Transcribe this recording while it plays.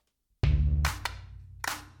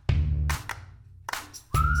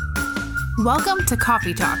Welcome to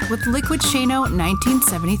Coffee Talk with Liquid Shano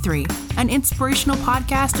 1973, an inspirational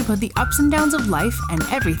podcast about the ups and downs of life and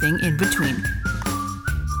everything in between.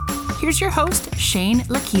 Here's your host, Shane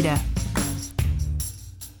Lakita.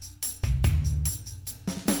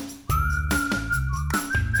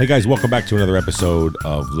 Hey guys, welcome back to another episode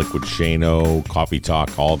of Liquid Shano, Coffee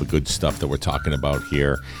Talk, all the good stuff that we're talking about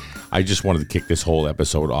here. I just wanted to kick this whole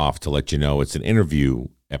episode off to let you know it's an interview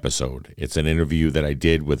episode. It's an interview that I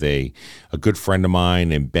did with a good friend of mine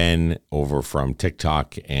named Ben over from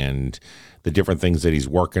TikTok, and the different things that he's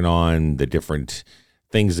working on, the different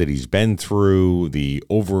things that he's been through, the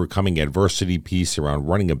overcoming adversity piece around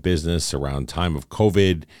running a business around time of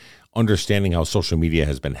COVID, understanding how social media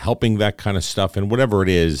has been helping that kind of stuff, and whatever it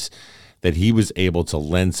is that he was able to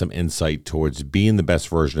lend some insight towards being the best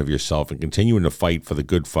version of yourself and continuing to fight for the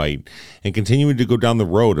good fight and continuing to go down the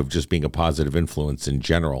road of just being a positive influence in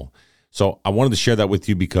general. So I wanted to share that with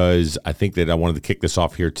you because I think that I wanted to kick this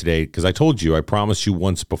off here today because I told you, I promised you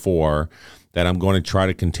once before that I'm going to try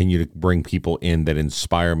to continue to bring people in that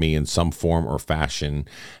inspire me in some form or fashion.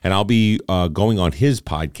 And I'll be going on his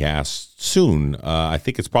podcast soon. I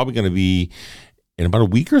think it's probably going to be in about a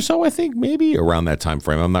week or so, I think, maybe around that time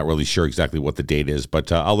frame. I'm not really sure exactly what the date is,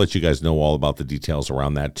 but I'll let you guys know all about the details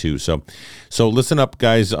around that too. So listen up,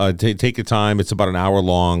 guys. Take your time. It's about an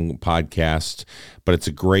hour-long podcast, but it's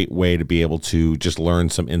a great way to be able to just learn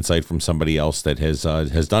some insight from somebody else that has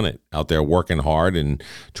done it out there, working hard and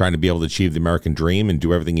trying to be able to achieve the American dream and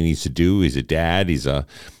do everything he needs to do. He's a dad. He's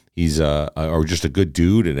or just a good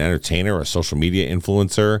dude, an entertainer, a social media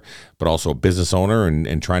influencer, but also a business owner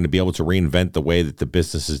and trying to be able to reinvent the way that the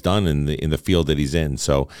business is done in the field that he's in.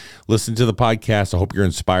 So listen to the podcast. I hope you're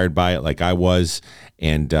inspired by it like I was.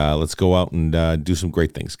 And let's go out and do some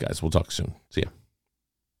great things, guys. We'll talk soon. See ya.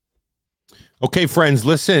 Okay, friends,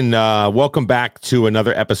 listen, welcome back to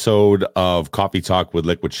another episode of Coffee Talk with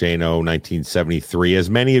Liquid Shano 1973. As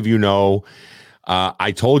many of you know,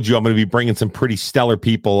 I told you I'm going to be bringing some pretty stellar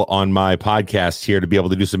people on my podcast here to be able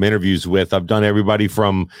to do some interviews with. I've done everybody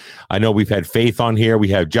from, I know we've had Faith on here. We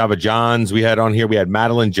have Java Johns. We had on here. We had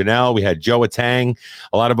Madeline Janelle. We had Joe Tang,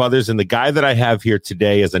 a lot of others. And the guy that I have here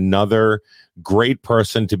today is another great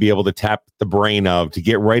person to be able to tap the brain of, to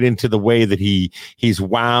get right into the way that he's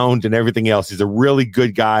wound and everything else. He's a really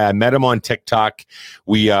good guy. I met him on TikTok.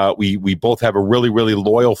 We both have a really, really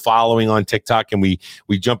loyal following on TikTok, and we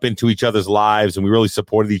jump into each other's lives and we really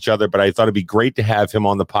supported each other. But I thought it'd be great to have him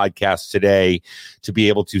on the podcast today to be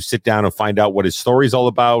able to sit down and find out what his story's all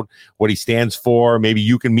about, what he stands for. Maybe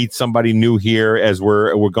you can meet somebody new here as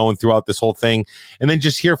we're going throughout this whole thing, and then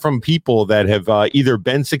just hear from people that have either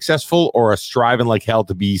been successful or are striving like hell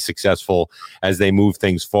to be successful as they move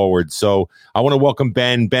things forward. So I want to welcome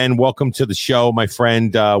Ben. Ben, welcome to the show, my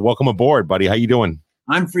friend. Welcome aboard, buddy. How you doing?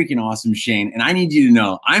 I'm freaking awesome, Shane. And I need you to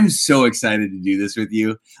know, I'm so excited to do this with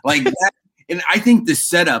you. Like that, and I think the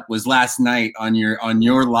setup was last night on your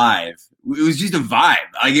live. It was just a vibe.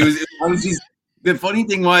 Like I was just, the funny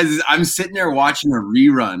thing was I'm sitting there watching a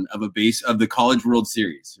rerun of the College World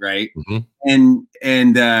Series, right? Mm-hmm.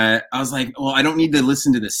 And I was like, well, I don't need to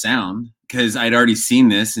listen to the sound because I'd already seen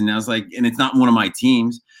this, and I was like, and it's not one of my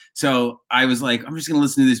teams. So I was like, I'm just gonna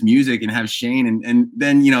listen to this music and have Shane, and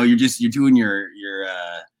then you're doing your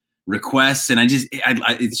requests, and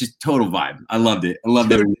it's just total vibe. I loved it.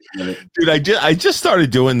 Dude, I just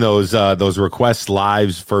started doing those request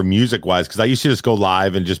lives for music wise, because I used to just go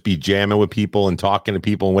live and just be jamming with people and talking to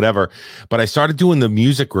people and whatever. But I started doing the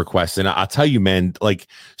music requests, and I'll tell you, man, like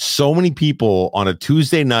so many people on a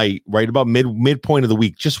Tuesday night, right about midpoint of the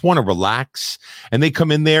week, just want to relax, and they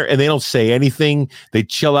come in there and they don't say anything. They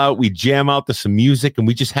chill out. We jam out to some music, and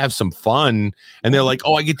we just have some fun. And they're like,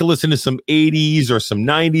 oh, I get to listen to some 80s or some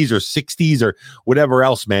 90s or 60s or whatever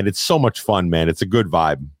else, man. It's so much fun, man. It's a good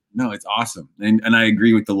vibe. No, it's awesome. And I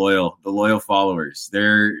agree with the loyal followers.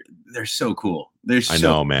 They're so cool. I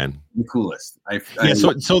know, man. The coolest.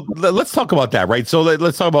 So let's talk about that, right? So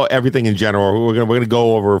let's talk about everything in general. We're gonna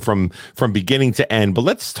go over from beginning to end, but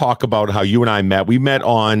let's talk about how you and I met. We met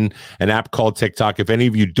on an app called TikTok. If any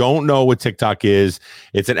of you don't know what TikTok is,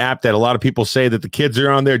 it's an app that a lot of people say that the kids are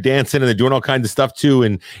on there dancing and they're doing all kinds of stuff too,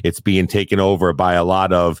 and it's being taken over by a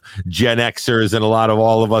lot of Gen Xers and a lot of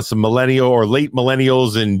all of us millennial or late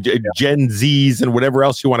millennials and Gen Zs and whatever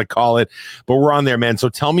else you want to call it. But we're on there, man. So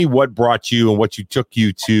tell me what brought you and what took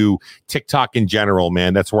you to TikTok in general,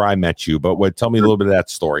 man. That's where I met you. But tell me a little bit of that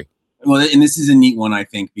story. Well, and this is a neat one, I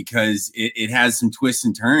think, because it has some twists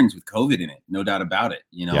and turns with COVID in it. No doubt about it.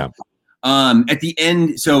 Yeah. At the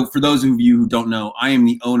end, so for those of you who don't know, I am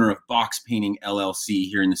the owner of Box Painting LLC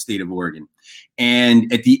here in the state of Oregon.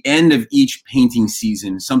 And at the end of each painting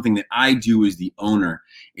season, something that I do as the owner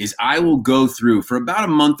is I will go through for about a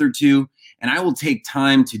month or two, and I will take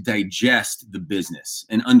time to digest the business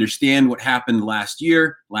and understand what happened last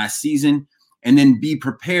year, last season, and then be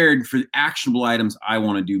prepared for the actionable items I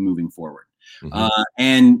want to do moving forward.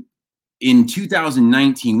 And in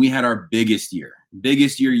 2019, we had our biggest year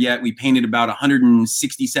yet. We painted about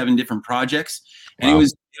 167 different projects, and it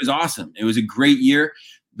was awesome. It was a great year.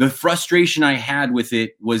 The frustration I had with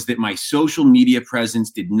it was that my social media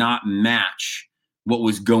presence did not match what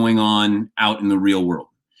was going on out in the real world.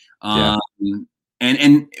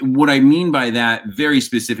 And what I mean by that very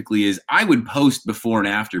specifically is I would post before and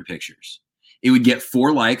after pictures. It would get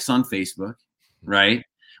 4 likes on Facebook, right?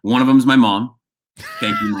 One of them is my mom.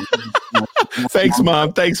 Thank you, Mom. Thanks,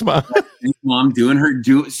 Mom. Thanks, Mom. Thanks, Mom,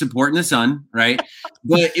 supporting the son, right?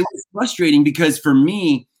 But it was frustrating because for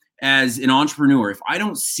me as an entrepreneur, if I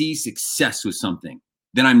don't see success with something,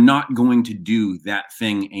 then I'm not going to do that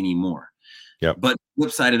thing anymore. Yep. But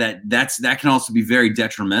flip side of that, that can also be very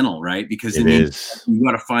detrimental, right? Because it is. You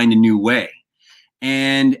got to find a new way.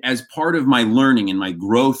 And as part of my learning and my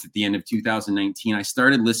growth at the end of 2019, I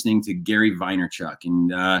started listening to Gary Vaynerchuk.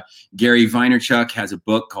 And Gary Vaynerchuk has a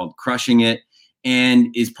book called Crushing It.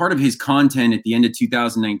 And is part of his content at the end of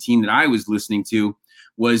 2019 that I was listening to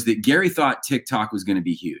was that Gary thought TikTok was going to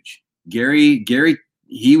be huge. Gary,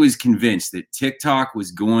 he was convinced that TikTok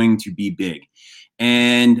was going to be big.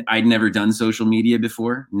 And I'd never done social media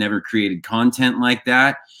before, never created content like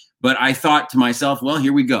that. But I thought to myself, well,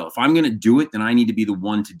 here we go. If I'm going to do it, then I need to be the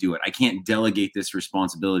one to do it. I can't delegate this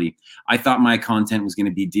responsibility. I thought my content was going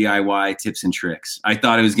to be DIY tips and tricks. I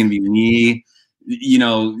thought it was going to be me,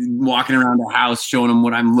 walking around the house, showing them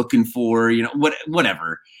what I'm looking for,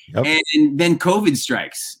 whatever. Yep. And then COVID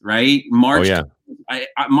strikes, right? March. Oh, yeah.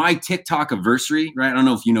 My TikTok anniversary, right? I don't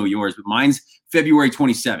know if you know yours, but mine's February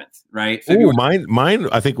 27th, right? Oh, mine,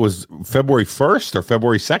 I think was February 1st or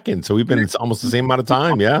February 2nd. So we've been almost the same amount of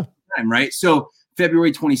time. Yeah. Right. So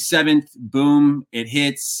February 27th, boom, it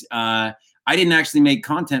hits. I didn't actually make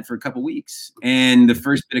content for a couple weeks. And the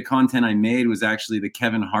first bit of content I made was actually the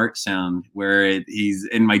Kevin Hart sound where he's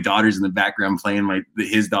and my daughter's in the background playing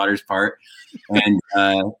his daughter's part. And,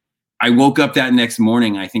 I woke up that next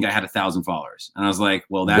morning. I think I had 1,000 followers, and I was like,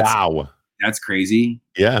 "Well, that's crazy."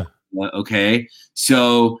 Yeah. Okay.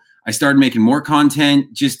 So I started making more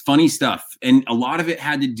content, just funny stuff, and a lot of it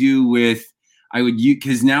had to do with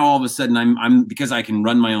because now all of a sudden I'm because I can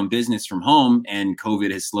run my own business from home, and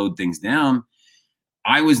COVID has slowed things down.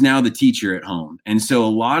 I was now the teacher at home, and so a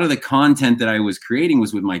lot of the content that I was creating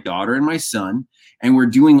was with my daughter and my son. And we're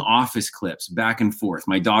doing office clips back and forth.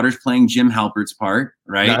 My daughter's playing Jim Halpert's part,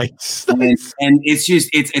 right? Nice. And it's just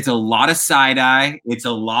it's a lot of side eye. It's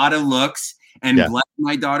a lot of looks. And bless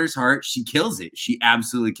my daughter's heart, she kills it. She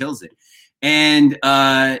absolutely kills it. And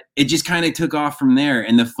it just kind of took off from there.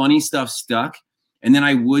 And the funny stuff stuck. And then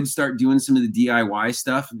I would start doing some of the DIY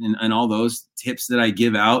stuff and all those tips that I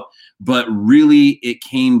give out. But really, it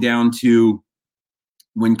came down to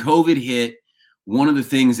when COVID hit. One of the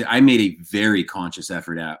things that I made a very conscious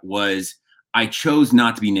effort at was I chose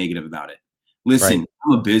not to be negative about it. Listen,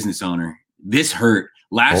 I'm a business owner. This hurt.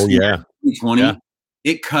 Last year, 2020,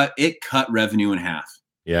 it cut revenue in half.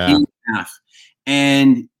 Yeah. In half.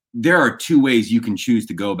 And there are 2 ways you can choose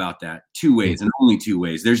to go about that. 2 ways and only 2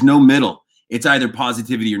 ways. There's no middle. It's either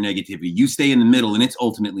positivity or negativity. You stay in the middle and it's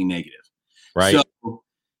ultimately negative. Right. So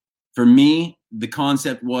for me, the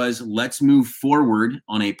concept was let's move forward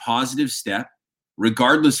on a positive step,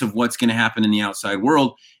 regardless of what's going to happen in the outside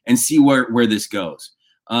world, and see where this goes.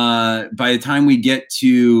 By the time we get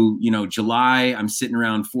to, July, I'm sitting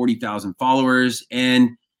around 40,000 followers,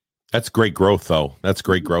 and that's great growth though. That's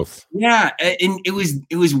great growth. Yeah. And it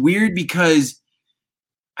was weird because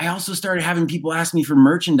I also started having people ask me for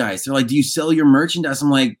merchandise. They're like, do you sell your merchandise?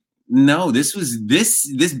 I'm like, no, this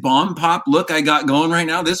bomb pop look I got going right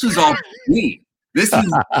now. This was all me. This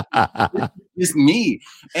is just me.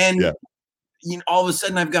 And all of a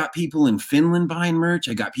sudden I've got people in Finland buying merch.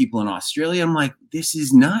 I got people in Australia. I'm like, this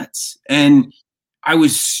is nuts. And I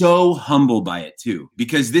was so humbled by it too,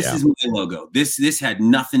 because this is my logo. This had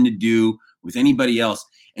nothing to do with anybody else.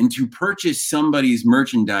 And to purchase somebody's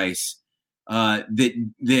merchandise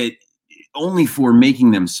that only for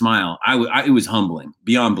making them smile, it was humbling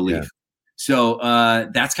beyond belief. So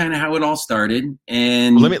that's kind of how it all started.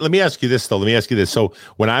 And let me ask you this though. Let me ask you this. So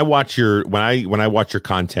when I watch your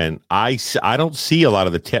content, I don't see a lot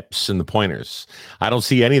of the tips and the pointers. I don't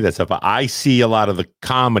see any of that stuff. I see a lot of the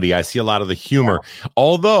comedy. I see a lot of the humor. Yeah.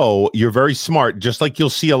 Although you're very smart, just like you'll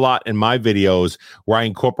see a lot in my videos where I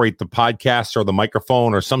incorporate the podcast or the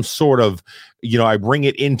microphone or some sort of, I bring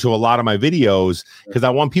it into a lot of my videos because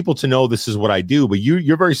I want people to know this is what I do. But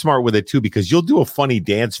you're very smart with it too, because you'll do a funny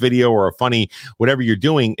dance video or a funny whatever you're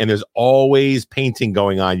doing, and there's always painting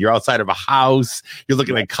going on. You're outside of a house, you're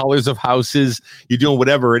looking at colors of houses, you're doing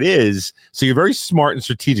whatever it is. So you're very smart and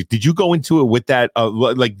strategic. Did you go into it with that?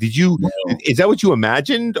 Is that what you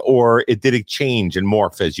imagined, or did it change and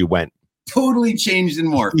morph as you went? Totally changed and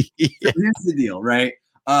morphed. Yeah. So here's the deal, right?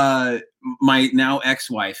 My now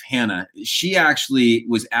ex-wife, Hannah, she actually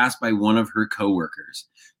was asked by one of her coworkers,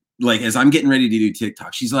 like, as I'm getting ready to do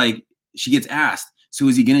TikTok, she's like, she gets asked, so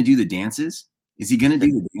is he going to do the dances? Is he going to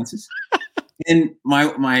do the dances? And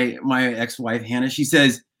my ex-wife, Hannah, she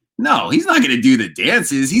says, no, he's not going to do the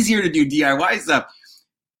dances. He's here to do DIY stuff.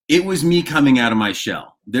 It was me coming out of my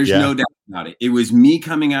shell. There's no doubt about it. It was me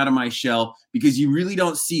coming out of my shell, because you really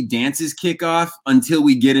don't see dances kick off until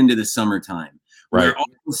we get into the summertime. Right. Where all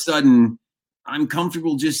of a sudden I'm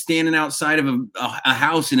comfortable just standing outside of a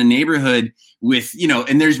house in a neighborhood with,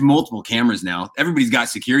 and there's multiple cameras now. Everybody's got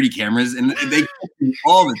security cameras and they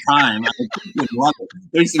all the time. I love it.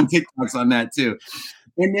 There's some TikToks on that too.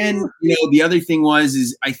 And then, the other thing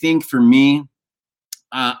is I think for me,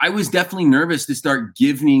 I was definitely nervous to start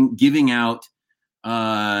giving out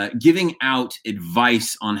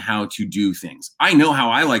advice on how to do things. I know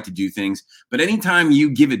how I like to do things, but anytime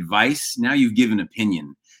you give advice, now you've given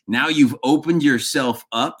opinion. Now you've opened yourself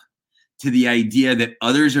up to the idea that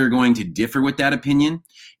others are going to differ with that opinion.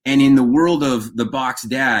 And in the world of the Box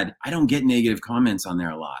Dad, I don't get negative comments on there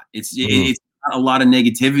a lot. It's not a lot of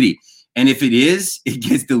negativity. And if it is, it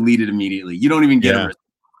gets deleted immediately. You don't even get a response.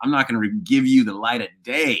 I'm not going to give you the light of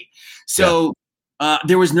day. So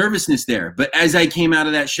there was nervousness there, but as I came out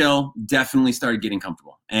of that shell, definitely started getting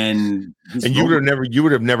comfortable. And you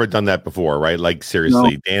would have never done that before, right? Like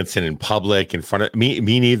seriously, dancing in public in front of me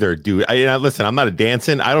neither, dude. Listen, I'm not a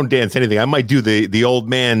dancing. I don't dance anything. I might do the old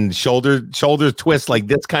man shoulder twist like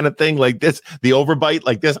this kind of thing, like this, the overbite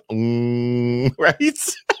like this,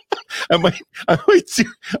 right? I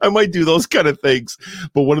might do those kind of things.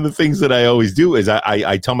 But one of the things that I always do is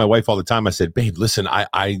I tell my wife all the time, I said, babe, listen,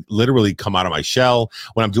 I literally come out of my shell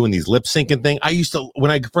when I'm doing these lip syncing thing. I used to,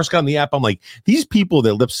 when I first got on the app, I'm like, these people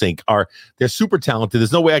that lip sync they're super talented.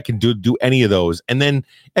 There's no way I can do any of those. And then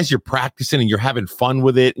as you're practicing and you're having fun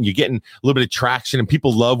with it and you're getting a little bit of traction and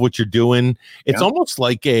people love what you're doing, it's almost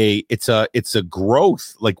like it's a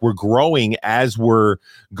growth. Like we're growing as we're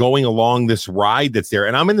going along this ride that's there.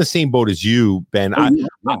 And I'm in the same boat as you, Ben.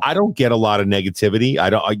 I don't get a lot of negativity.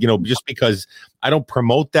 I don't, just because I don't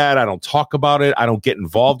promote that. I don't talk about it. I don't get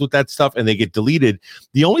involved with that stuff and they get deleted.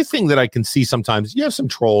 The only thing that I can see sometimes, you have some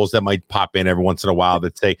trolls that might pop in every once in a while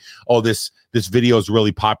that say, oh, this video is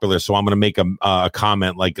really popular, so I'm going to make a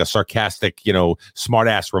comment, like a sarcastic, smart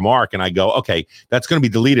ass remark. And I go, okay, that's going to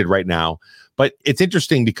be deleted right now. But it's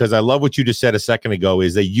interesting because I love what you just said a second ago,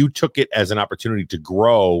 is that you took it as an opportunity to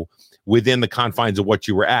grow within the confines of what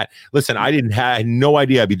you were at. Listen, I had no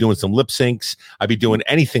idea I'd be doing some lip syncs. I'd be doing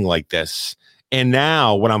anything like this. And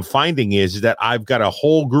now what I'm finding is that I've got a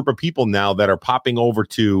whole group of people now that are popping over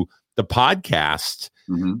to the podcast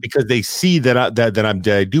because they see that I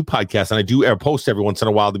do podcasts and I do post every once in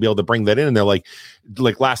a while to be able to bring that in. And they're like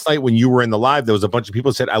last night when you were in the live, there was a bunch of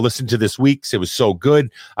people that said, I listened to this week's. It was so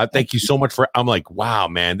good. Thank you so much I'm like, wow,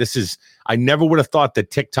 man, I never would have thought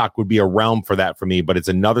that TikTok would be a realm for that for me, but it's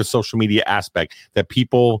another social media aspect that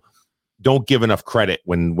people don't give enough credit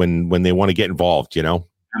when they want to get involved,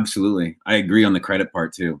 Absolutely. I agree on the credit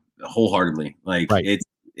part too, wholeheartedly. Like right.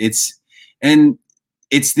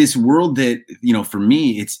 it's this world that, for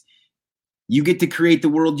me, you get to create the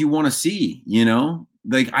world you want to see,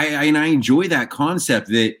 like I enjoy that concept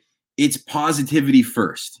that it's positivity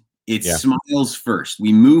first. It's smiles first.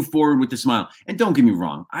 We move forward with the smile. And don't get me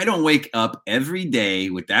wrong, I don't wake up every day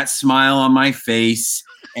with that smile on my face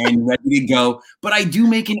and ready to go, but I do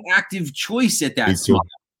make an active choice at that smile.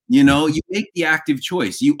 You make the active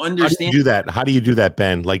choice. You understand. How do you do that? How do you do that,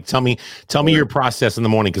 Ben? Like, tell me your process in the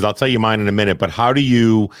morning, because I'll tell you mine in a minute. But how do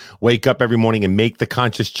you wake up every morning and make the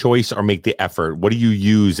conscious choice or make the effort? What do you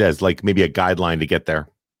use as like maybe a guideline to get there?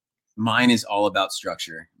 Mine is all about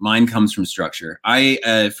structure. Mine comes from structure.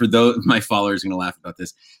 For those my followers are going to laugh about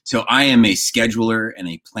this. So I am a scheduler and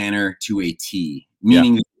a planner to a T.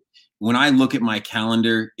 Meaning, when I look at my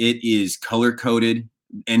calendar, it is color coded.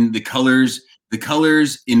 and the colors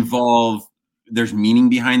involve, there's meaning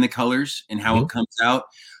behind the colors and how it comes out.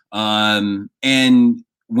 And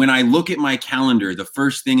when I look at my calendar, the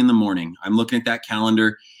first thing in the morning, I'm looking at that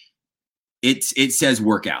calendar. It says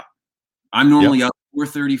workout. I'm normally up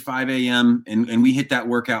 4:35 a.m. and we hit that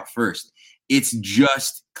workout first. It's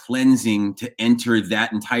just cleansing to enter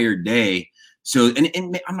that entire day. So, and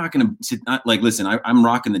I'm not going to sit, like, listen, I'm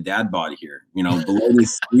rocking the dad body here, below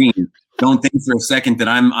this screen. Don't think for a second that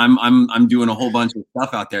I'm doing a whole bunch of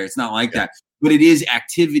stuff out there. It's not like that, but it is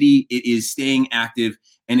activity. It is staying active.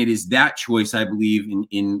 And it is that choice, I believe,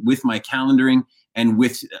 in with my calendaring and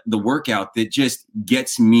with the workout that just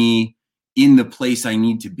gets me in the place I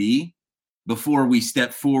need to be before we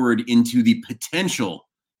step forward into the potential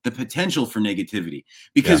for negativity.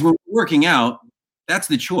 Because when we're working out, that's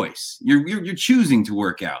the choice. You're choosing to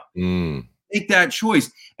work out. Make that choice.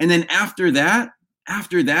 And then after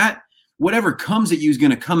that, whatever comes at you is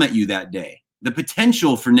going to come at you that day. The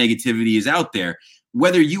potential for negativity is out there.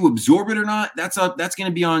 Whether you absorb it or not, that's going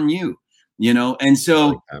to be on you, And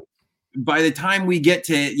so by the time we get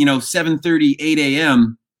to, 7:30, 8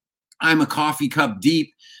 a.m., I'm a coffee cup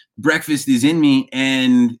deep. Breakfast is in me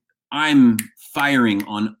and I'm firing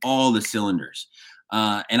on all the cylinders.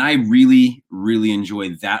 And I really, really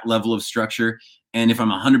enjoy that level of structure. And if I'm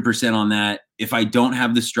 100% on that, if I don't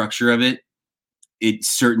have the structure of it, it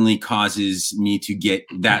certainly causes me to get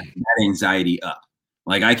that anxiety up.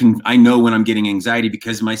 Like I know when I'm getting anxiety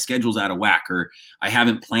because my schedule's out of whack, or I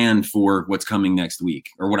haven't planned for what's coming next week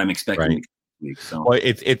or what I'm expecting next week. So well,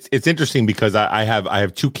 it's interesting because I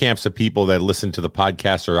have two camps of people that listen to the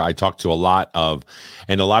podcast, or I talk to a lot of,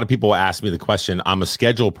 and a lot of people ask me the question. I'm a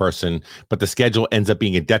schedule person, but the schedule ends up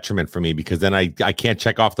being a detriment for me because then I can't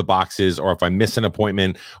check off the boxes, or if I miss an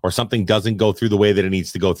appointment or something doesn't go through the way that it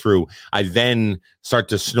needs to go through, I then start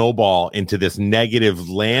to snowball into this negative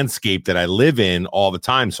landscape that I live in all the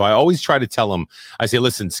time. So I always try to tell them, I say,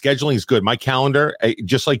 listen, scheduling is good. My calendar,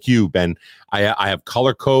 just like you, Ben, I have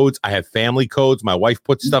color codes. I have family codes. My wife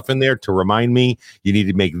puts stuff in there to remind me you need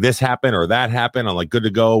to make this happen or that happen. I'm like, good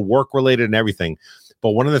to go, work related and everything. But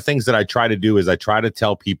one of the things that I try to do is I try to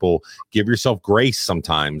tell people, give yourself grace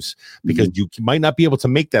sometimes, because you might not be able to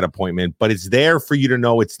make that appointment, but it's there for you to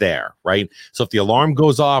know it's there, right? So if the alarm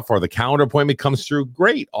goes off or the calendar appointment comes through,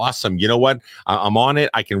 great, awesome. You know what? I'm on it.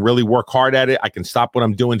 I can really work hard at it. I can stop what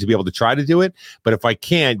I'm doing to be able to try to do it. But if I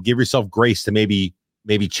can't, give yourself grace to maybe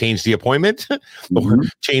change the appointment or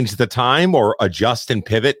change the time or adjust and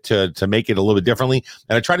pivot to make it a little bit differently.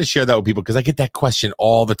 And I try to share that with people because I get that question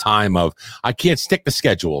all the time of, I can't stick to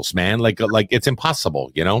schedules, man. Like it's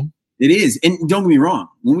impossible, It is. And don't get me wrong.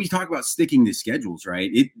 When we talk about sticking to schedules, right?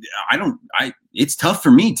 It's tough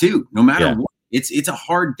for me too, no matter what. It's a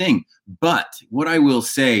hard thing. But what I will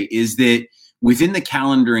say is that within the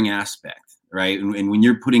calendaring aspect, right? And when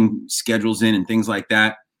you're putting schedules in and things like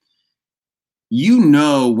that,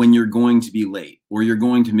 when you're going to be late or you're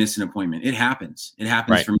going to miss an appointment. It happens. It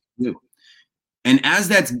happens for me too. And as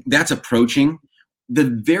that's approaching,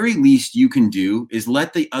 the very least you can do is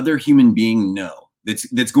let the other human being know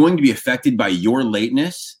that's going to be affected by your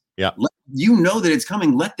lateness. Yeah. Let that it's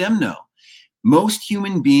coming. Let them know. Most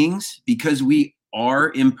human beings, because we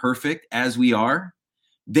are imperfect as we are,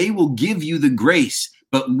 they will give you the grace.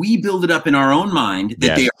 But we build it up in our own mind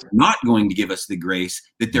that they are not going to give us the grace,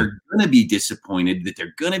 that they're going to be disappointed, that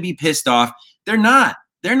they're going to be pissed off. They're not.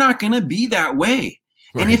 They're not going to be that way.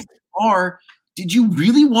 Right. And if they are, did you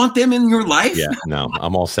really want them in your life? Yeah, no,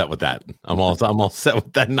 I'm all set with that. I'm all set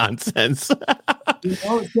with that nonsense.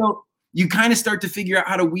 So you kind of start to figure out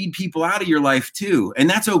how to weed people out of your life too. And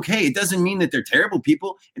that's okay. It doesn't mean that they're terrible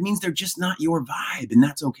people. It means they're just not your vibe, and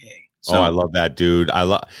that's okay. So, I love that, dude.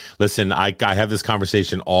 Listen, I have this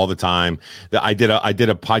conversation all the time. I did a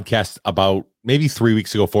podcast about maybe 4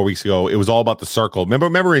 weeks ago. It was all about the circle. Remember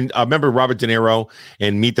Robert De Niro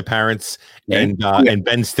and Meet the Parents, and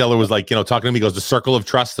Ben Stiller was like, talking to me, he goes, the circle of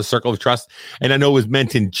trust. And I know it was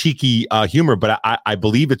meant in cheeky humor, but I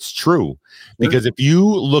believe it's true. Because if you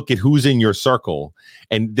look at who's in your circle,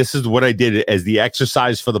 and this is what I did as the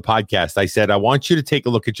exercise for the podcast, I said, I want you to take a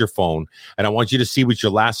look at your phone and I want you to see what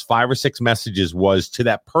your last 5 or 6 messages was to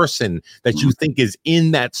that person that you think is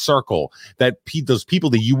in that circle, those people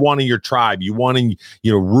that you want in your tribe, you want in,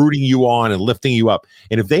 rooting you on and lifting you up.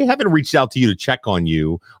 And if they haven't reached out to you to check on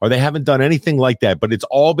you, or they haven't done anything like that, but it's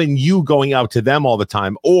all been you going out to them all the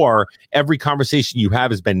time, or every conversation you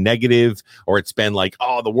have has been negative, or it's been like,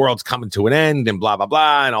 oh, the world's coming to an end and blah, blah,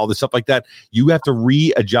 blah, and all this stuff like that, you have to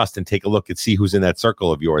readjust and take a look and see who's in that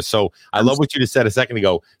circle of yours. So I love what you just said a second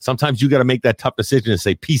ago. Sometimes you got to make that tough decision and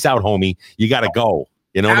say, peace out, homie. You got to go.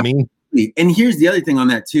 You know what I mean? And here's the other thing on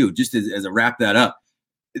that too, just as a wrap that up.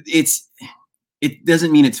 It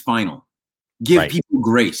doesn't mean it's final. Give people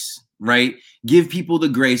grace, right? Give people the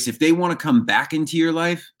grace. If they want to come back into your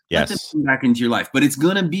life, let them come back into your life. But it's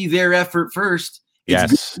going to be their effort first.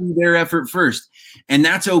 It's going to be their effort first. And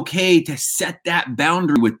that's okay to set that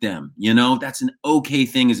boundary with them. You know, that's an okay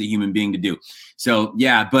thing as a human being to do. So,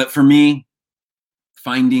 yeah, but for me,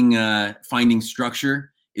 finding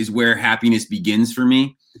structure is where happiness begins for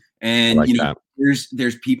me. And, you know,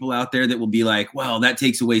 there's people out there that will be like, well, that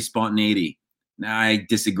takes away spontaneity. I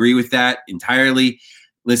disagree with that entirely.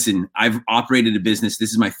 Listen, I've operated a business.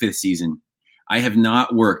 This is my 5th season. I have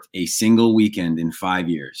not worked a single weekend in 5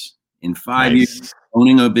 years. In 5 years,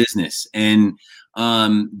 owning a business. And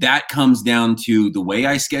that comes down to the way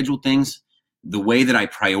I schedule things, the way that I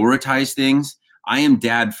prioritize things. I am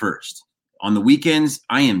dad first. On the weekends,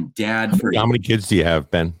 I am dad first. How many kids do you have,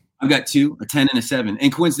 Ben? I've got 2, a 10 and a 7.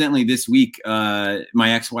 And coincidentally, this week, my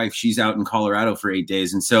ex-wife, she's out in Colorado for 8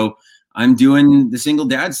 days. And so I'm doing the single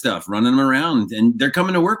dad stuff, running them around, and they're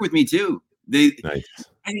coming to work with me too.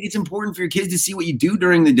 I think it's important for your kids to see what you do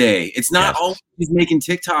during the day. It's not always making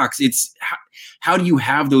TikToks. It's how do you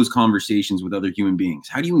have those conversations with other human beings?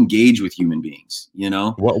 How do you engage with human beings? You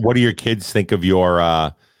know, what do your kids think of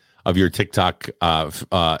your TikTok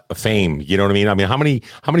fame? You know what I mean? I mean, how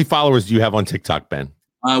many followers do you have on TikTok, Ben?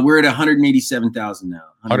 We're at 187,000 now.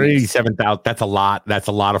 187,000. That's a lot. That's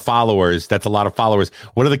a lot of followers.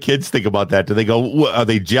 What do the kids think about that? Do they go, are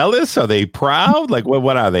they jealous? Are they proud? Like,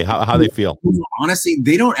 what are they? How they feel? Honestly,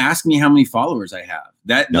 they don't ask me how many followers I have.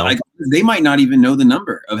 They might not even know the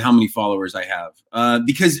number of how many followers I have.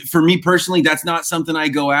 Because for me personally, that's not something I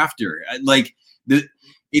go after.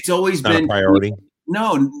 It's always been a priority.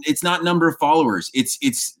 No, it's not number of followers.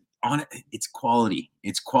 It's quality.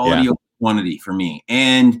 It's quality over quantity for me.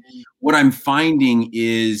 And what I'm finding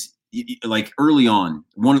is, like, early on,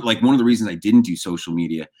 one of the reasons I didn't do social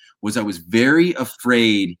media was I was very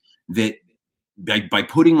afraid that by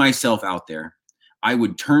putting myself out there, I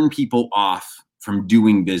would turn people off from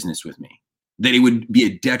doing business with me, that it would be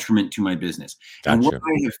a detriment to my business. Gotcha. And what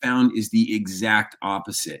I have found is the exact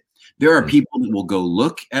opposite. There are people that will go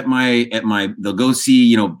look at they'll go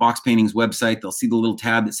see, Box Painting's website. They'll see the little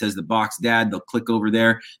tab that says the Box Dad. They'll click over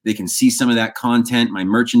there. They can see some of that content, my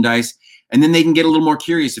merchandise, and then they can get a little more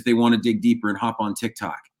curious if they want to dig deeper and hop on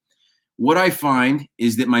TikTok. What I find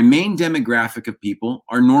is that my main demographic of people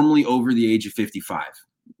are normally over the age of 55.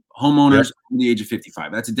 Homeowners over the age of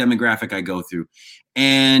 55. That's a demographic I go through.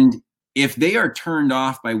 And if they are turned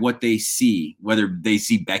off by what they see, whether they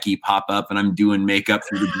see Becky pop up and I'm doing makeup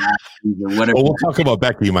through the glasses or whatever. Well, we'll talk about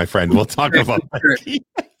Becky, my friend. We'll talk about Becky.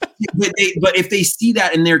 But if they see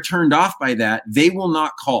that and they're turned off by that, they will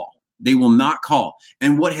not call. They will not call.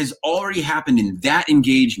 And what has already happened in that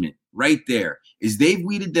engagement right there is they've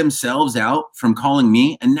weeded themselves out from calling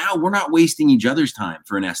me. And now we're not wasting each other's time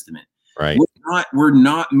for an estimate. Right. We're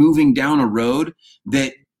not moving down a road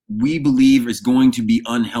that we believe is going to be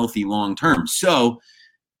unhealthy long-term. So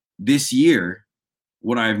this year,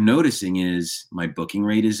 what I'm noticing is my booking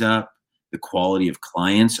rate is up. The quality of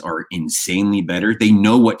clients are insanely better. They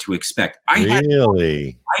know what to expect. I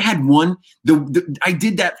had one, I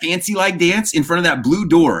did that fancy like dance in front of that blue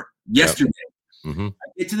door yesterday. Yep. Mm-hmm.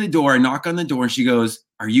 I get to the door, I knock on the door, and she goes,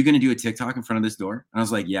 "Are you going to do a TikTok in front of this door?" And I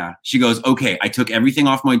was like, "Yeah." She goes, "Okay, I took everything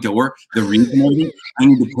off my door, the reason I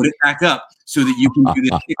need to put it back up so that you can do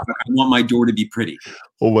this TikTok. I want my door to be pretty."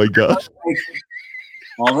 Oh my gosh.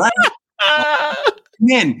 All right.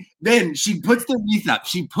 Then she puts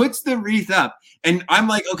the wreath up. And I'm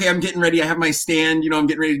like, okay, I'm getting ready. I have my stand, I'm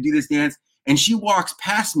getting ready to do this dance. And she walks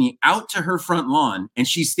past me out to her front lawn, and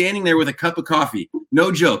she's standing there with a cup of coffee.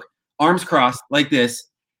 No joke. Arms crossed like this.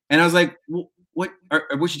 And I was like,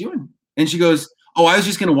 what's she doing? And she goes, "Oh, I was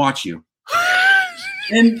just going to watch you."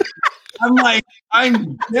 And I'm like,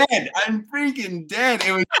 I'm dead. I'm freaking dead.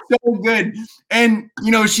 It was so good. And,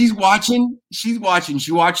 she's watching. She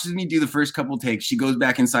watches me do the first couple takes. She goes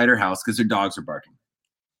back inside her house because her dogs are barking.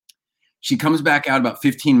 She comes back out about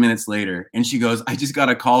 15 minutes later, and she goes, "I just got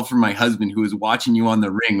a call from my husband who is watching you on the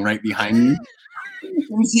Ring right behind me."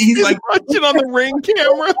 And he's like, watching on the Ring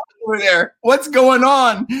camera over there. "What's going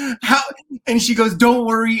on?" And she goes, "Don't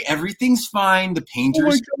worry. Everything's fine. The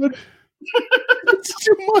painters." Oh my God. It's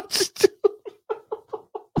too much.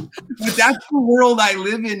 But that's the world I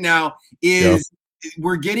live in now.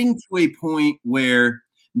 We're getting to a point where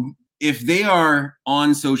if they are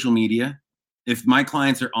on social media, if my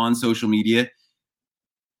clients are on social media,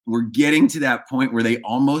 we're getting to that point where they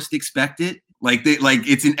almost expect it. Like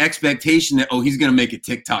it's an expectation that, oh, he's going to make a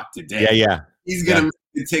TikTok today. Yeah. He's going to make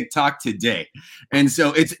the TikTok today. And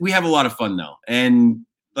so we have a lot of fun though. And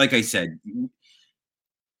like I said,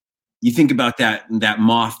 you think about that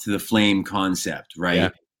moth to the flame concept, right? Yeah.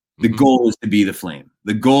 The goal is to be the flame.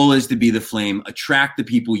 The goal is to be the flame, attract the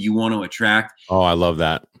people you want to attract. Oh, I love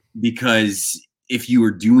that. Because if you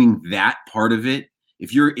are doing that part of it,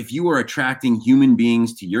 if you are attracting human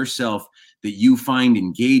beings to yourself that you find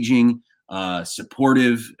engaging,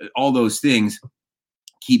 supportive, all those things,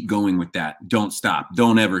 keep going with that. Don't stop.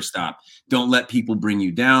 Don't ever stop. Don't let people bring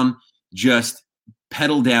you down. Just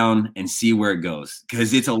pedal down and see where it goes,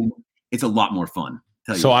 because it's a lot more fun.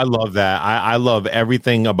 So I love that. I love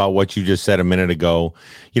everything about what you just said a minute ago.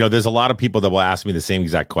 There's a lot of people that will ask me the same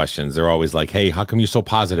exact questions. They're always like, hey, how come you're so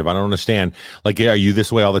positive? I don't understand. Like, are you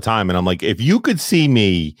this way all the time? And I'm like, if you could see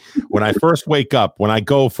me when I first wake up, when I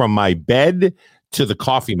go from my bed to the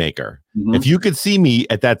coffee maker, if you could see me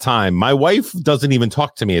at that time, my wife doesn't even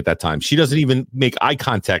talk to me at that time. She doesn't even make eye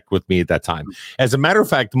contact with me at that time. As a matter of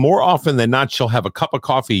fact, more often than not, she'll have a cup of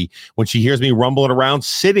coffee when she hears me rumbling around,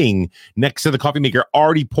 sitting next to the coffee maker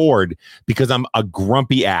already poured, because I'm a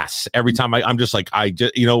grumpy ass every time. I'm just like,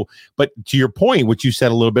 but to your point, what you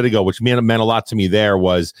said a little bit ago, which meant a lot to me there,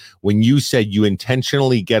 was when you said you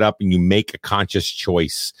intentionally get up and you make a conscious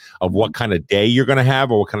choice of what kind of day you're going to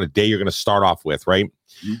have or what kind of day you're going to start off with, right?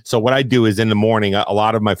 So what I do is in the morning, a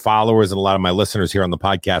lot of my followers and a lot of my listeners here on the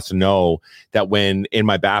podcast know that when in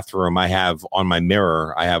my bathroom, I have on my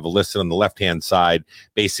mirror, I have listed on the left-hand side,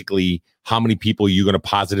 basically how many people you're going to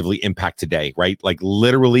positively impact today, right? Like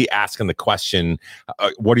literally asking the question,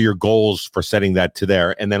 what are your goals for setting that to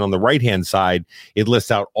there? And then on the right-hand side, it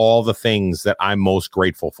lists out all the things that I'm most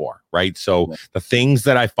grateful for, right? So the things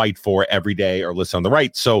that I fight for every day are listed on the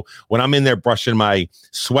right. So when I'm in there brushing my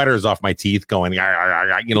sweaters off my teeth, going,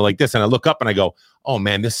 like this, and I look up and I go, oh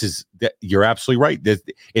man, you're absolutely right.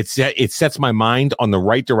 It sets my mind on the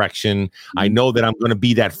right direction. I know that I'm going to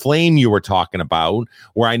be that flame you were talking about,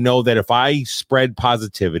 where I know that if I spread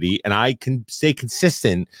positivity and I can stay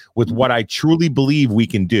consistent with what I truly believe we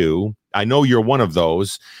can do, I know you're one of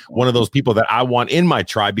those people that I want in my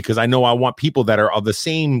tribe, because I know I want people that are of the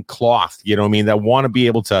same cloth, that want to be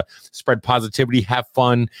able to spread positivity, have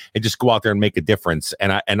fun, and just go out there and make a difference.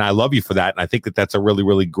 And I love you for that. And I think that that's a really,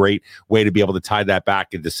 really great way to be able to tie that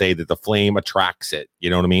back and to say that the flame attracts it. You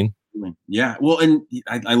know what I mean? Yeah. Well, and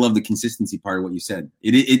I love the consistency part of what you said.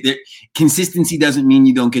 Consistency doesn't mean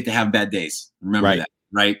you don't get to have bad days. Remember that,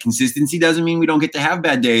 right? Consistency doesn't mean we don't get to have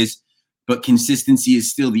bad days. But consistency is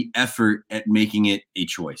still the effort at making it a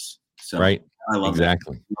choice. So right. I love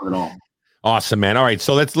exactly. that. I love it all. Awesome, man. All right.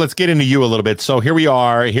 So let's get into you a little bit. So here we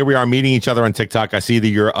are meeting each other on TikTok. I see that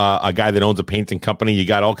you're a guy that owns a painting company. You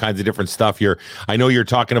got all kinds of different stuff. I know you're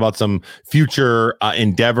talking about some future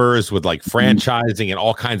endeavors with like franchising and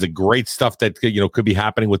all kinds of great stuff that could be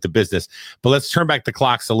happening with the business. But let's turn back the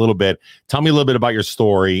clocks a little bit. Tell me a little bit about your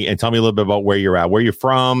story and tell me a little bit about where you're at, where you're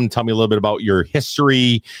from. Tell me a little bit about your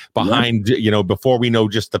history behind, before we know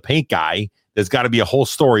just the paint guy. There's got to be a whole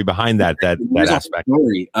story behind that aspect.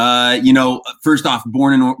 Story. First off,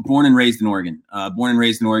 born and raised in Oregon.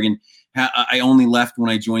 I only left when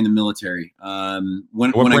I joined the military.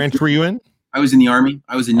 What branch were you in? I was in the Army.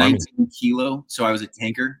 I was a 19 kilo, so I was a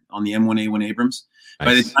tanker on the M1A1 Abrams. Nice.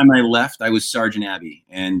 By the time I left, I was Sergeant Abby,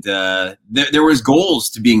 and there was goals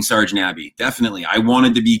to being Sergeant Abby. Definitely, I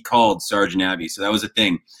wanted to be called Sergeant Abby, so that was a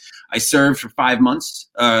thing. I served for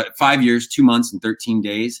 5 years, 2 months, and 13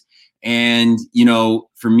 days. And,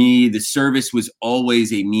 for me, the service was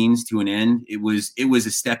always a means to an end. It was a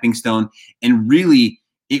stepping stone. And really,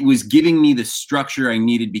 it was giving me the structure I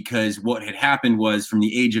needed, because what had happened was from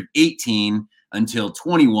the age of 18 until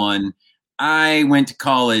 21, I went to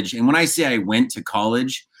college. And when I say I went to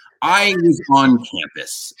college, I was on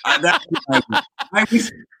campus.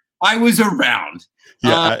 I was around.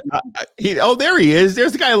 Yeah. There he is.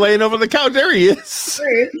 There's the guy laying over the couch. There he is. This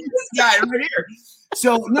guy right here.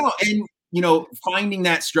 So no, and finding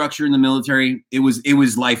that structure in the military, it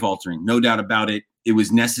was life altering, no doubt about it. It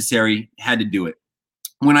was necessary, had to do it.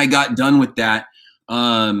 When I got done with that,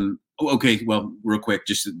 real quick,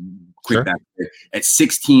 just a quick back. At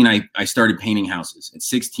 16, I started painting houses. At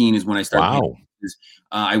 16 is when I started painting houses.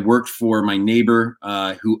 I worked for my neighbor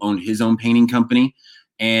who owned his own painting company,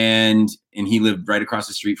 and he lived right across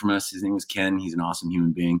the street from us. His name was Ken. He's an awesome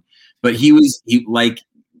human being, but he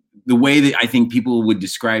the way that I think people would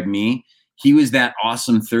describe me, he was that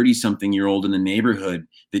awesome 30-something-year-old in the neighborhood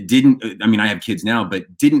that I have kids now,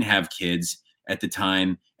 but didn't have kids at the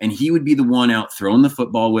time. And he would be the one out throwing the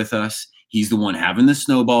football with us. He's the one having the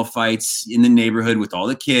snowball fights in the neighborhood with all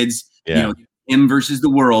the kids, him versus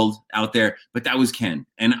the world out there. But that was Ken.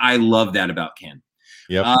 And I love that about Ken.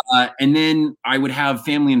 Yep. And then I would have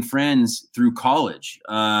family and friends through college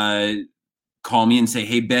call me and say,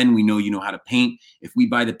 hey, Ben, we know you know how to paint. If we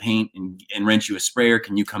buy the paint and rent you a sprayer,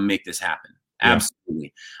 can you come make this happen? Yeah.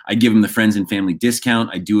 Absolutely. I give them the friends and family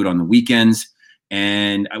discount. I do it on the weekends.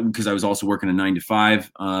 And because I was also working a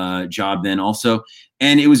 9-to-5 job then also.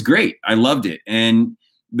 And it was great. I loved it. And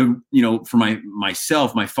for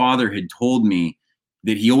myself, my father had told me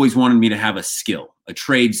that he always wanted me to have a skill, a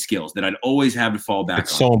trade skills that I'd always have to fall back on.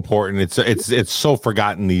 It's so important. It's so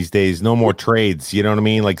forgotten these days. No more trades. You know what I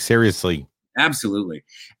mean? Like, seriously. Absolutely.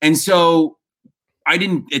 And so I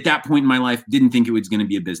didn't, at that point in my life, didn't think it was going to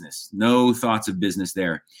be a business. No thoughts of business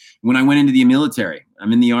there. When I went into the military,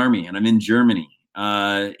 I'm in the Army and I'm in Germany.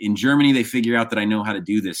 In Germany, they figure out that I know how to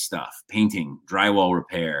do this stuff: painting, drywall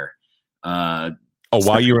repair.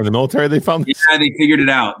 While you were in the military, they found this? Yeah, they figured it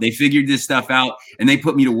out. They figured this stuff out and they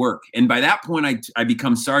put me to work. And by that point, I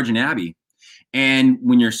become Sergeant Abbey. And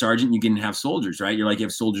when you're a sergeant, you can have soldiers, right? You're like, you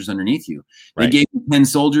have soldiers underneath you. Right. They gave me 10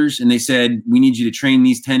 soldiers and they said, we need you to train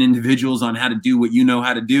these 10 individuals on how to do what you know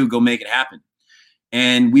how to do. Go make it happen.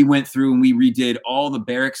 And we went through and we redid all the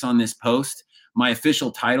barracks on this post. My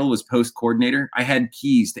official title was post coordinator. I had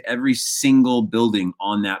keys to every single building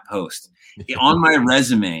on that post. On my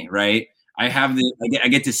resume, right? I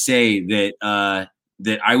get to say that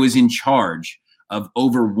that I was in charge of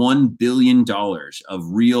over $1 billion of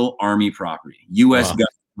real Army property, U.S. government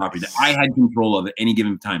property that I had control of at any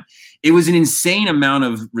given time. It was an insane amount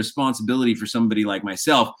of responsibility for somebody like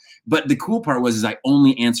myself. But the cool part was I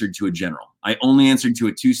only answered to a general. I only answered to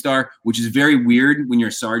a 2-star, which is very weird when you're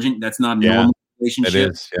a sergeant. That's not a normal relationship.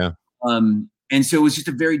 It is, yeah. And so it was just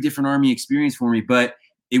a very different Army experience for me. But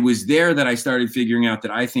it was there that I started figuring out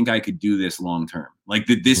that I think I could do this long term. Like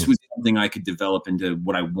that this was something I could develop into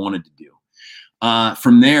what I wanted to do.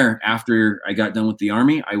 From there, after I got done with the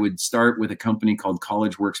Army, I would start with a company called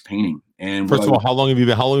College Works Painting. And first of all, how long have you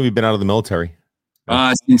been out of the military?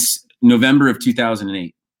 Since November of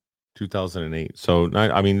 2008. 2008. So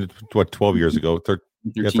I mean, what, 12 years ago?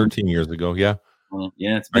 13 years ago. Yeah.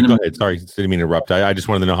 Yeah, it's been. Go ahead. Sorry, didn't mean to interrupt. I just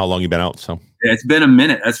wanted to know how long you've been out. So yeah, it's been a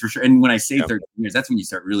minute. That's for sure. And when I say 13 years, that's when you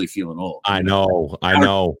start really feeling old. I know.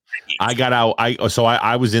 I got out.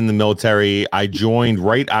 I was in the military. I joined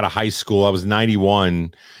right out of high school. I was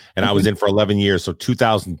 91, and I was in for 11 years. So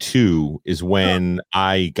 2002 is when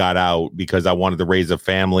I got out because I wanted to raise a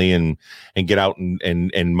family and get out.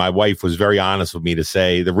 And my wife was very honest with me to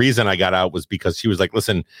say the reason I got out was because she was like,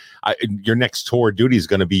 listen, your next tour of duty is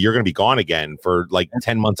going to be, you're going to be gone again for like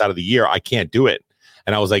 10 months out of the year. I can't do it.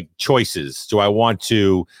 And I was like, choices. Do I want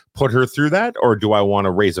to put her through that, or do I want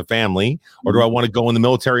to raise a family, or do I want to go in the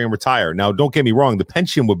military and retire? Now, don't get me wrong. The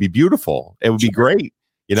pension would be beautiful. It would be great,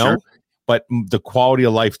 you know, but the quality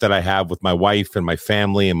of life that I have with my wife and my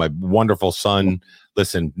family and my wonderful son,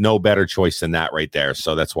 listen, no better choice than that right there.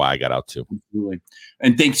 So that's why I got out too. Absolutely.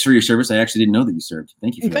 And thanks for your service. I actually didn't know that you served.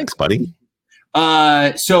 Thank you. Thanks, buddy.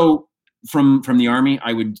 So from the Army,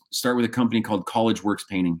 I would start with a company called College Works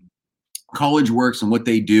Painting. College Works, and what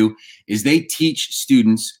they do is they teach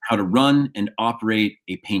students how to run and operate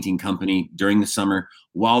a painting company during the summer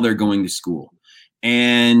while they're going to school.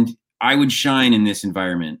 And I would shine in this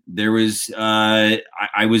environment. There was I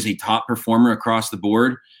was a top performer across the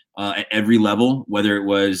board at every level, whether it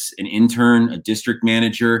was an intern, a district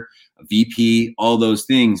manager, a VP, all those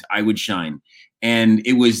things, I would shine. And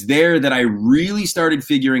it was there that I really started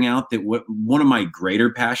figuring out that one of my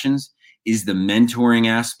greater passions is the mentoring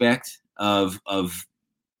aspect of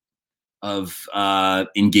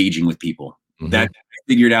engaging with people. That I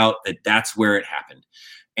figured out that's where it happened.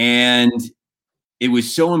 And it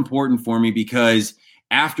was so important for me because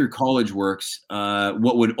after College Works,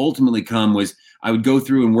 what would ultimately come was I would go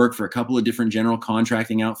through and work for a couple of different general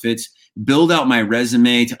contracting outfits, build out my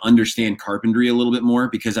resume to understand carpentry a little bit more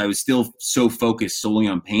because I was still so focused solely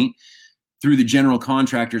on paint. Through the general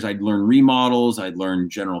contractors, I'd learn remodels, I'd learn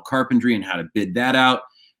general carpentry and how to bid that out.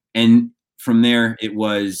 And from there, it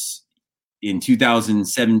was in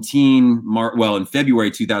 2017, in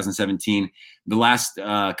February 2017, the last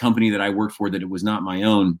company that I worked for that it was not my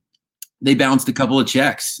own, they bounced a couple of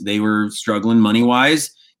checks. They were struggling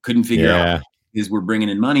money-wise, couldn't figure out because we're bringing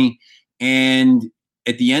in money. And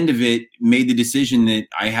at the end of it, made the decision that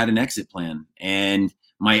I had an exit plan. And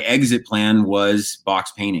my exit plan was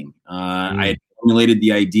box painting. I had formulated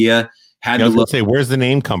the idea. I was going to say, where's the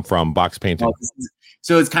name come from, box painting?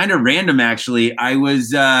 So it's kind of random, actually. I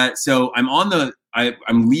was I'm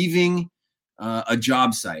leaving a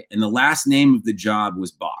job site, and the last name of the job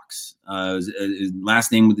was Box.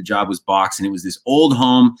 Last name of the job was Box, and it was this old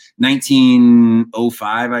home,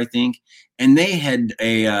 1905, I think. And they had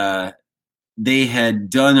they had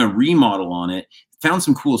done a remodel on it. Found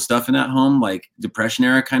some cool stuff in that home, like Depression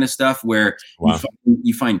era kind of stuff, where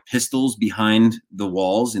you find pistols behind the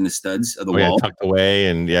walls in the studs of the wall, tucked away,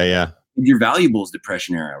 and your valuables,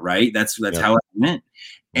 Depression era, right? That's how it went.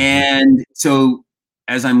 And so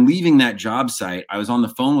as I'm leaving that job site, I was on the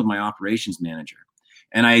phone with my operations manager,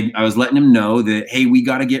 and I was letting him know that, hey, we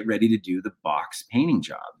got to get ready to do the box painting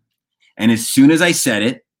job. And as soon as I said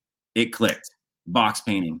it, it clicked. Box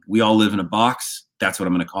painting. We all live in a box. That's what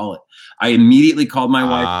I'm going to call it. I immediately called my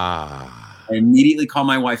wife.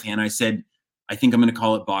 Hannah. I said, I think I'm going to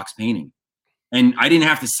call it box painting. And I didn't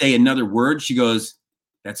have to say another word. She goes,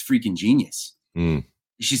 that's freaking genius.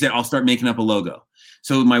 She said, I'll start making up a logo.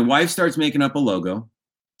 So my wife starts making up a logo.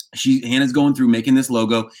 Hannah's going through making this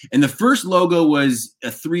logo. And the first logo was a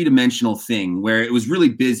 3-dimensional thing where it was really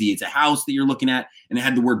busy. It's a house that you're looking at, and it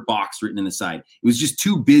had the word box written in the side. It was just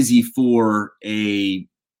too busy for a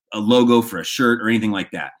logo for a shirt or anything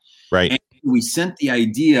like that. Right. And we sent the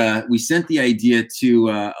idea to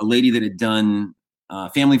a lady that had done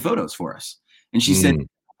family photos for us. And she said, no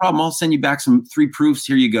problem, I'll send you back 3 proofs.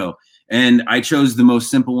 Here you go. And I chose the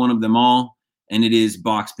most simple one of them all. And it is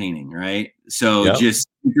box painting, right? So just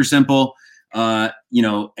super simple, and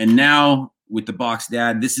now with the Box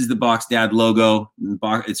Dad, this is the Box Dad logo.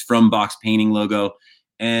 It's from Box Painting logo.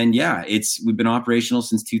 And we've been operational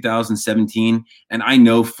since 2017. And I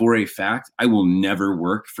know for a fact, I will never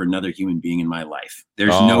work for another human being in my life.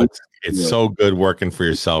 There's it's so good working for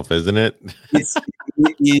yourself, isn't it?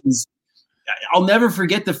 It is. I'll never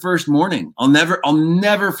forget the first morning. I'll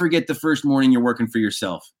never forget the first morning you're working for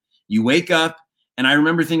yourself. You wake up, and I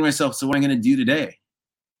remember thinking to myself, so what am I going to do today?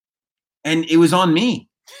 And it was on me.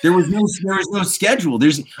 There was no schedule.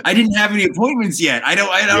 I didn't have any appointments yet. I don't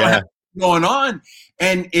have going on.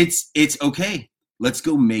 And it's okay. Let's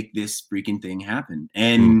go make this freaking thing happen.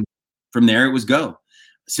 And from there it was go.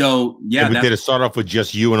 So did it start off with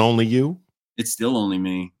just you and only you? It's still only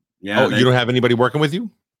me. Yeah. You don't have anybody working with you?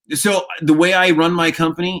 So the way I run my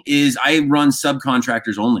company is I run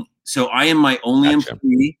subcontractors only. So I am my only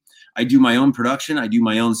employee. I do my own production. I do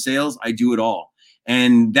my own sales. I do it all.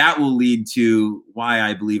 And that will lead to why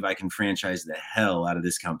I believe I can franchise the hell out of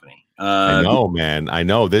this company. I know, man. I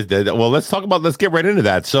know. Well, let's get right into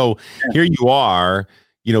that. So here you are,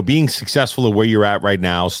 being successful at where you're at right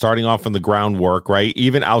now, starting off on the groundwork, right?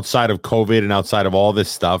 Even outside of COVID and outside of all this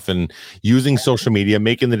stuff, and using social media,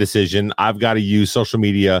 making the decision, I've got to use social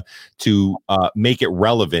media to make it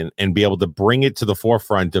relevant and be able to bring it to the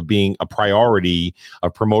forefront of being a priority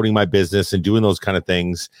of promoting my business and doing those kind of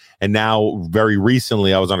things. And now, very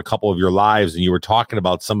recently, I was on a couple of your lives, and you were talking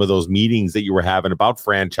about some of those meetings that you were having about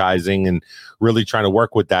franchising and really trying to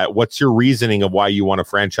work with that. What's your reasoning of why you want to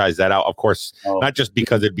franchise that out? Of course, not just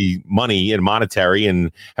because it'd be money and monetary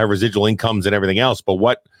and have residual incomes and everything else, but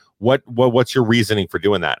what's your reasoning for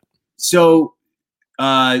doing that? So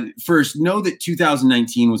first, know that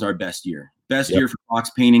 2019 was our best year. Year for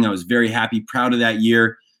box painting. I was very happy, proud of that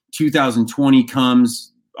year. 2020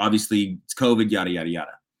 comes, obviously it's COVID, yada, yada,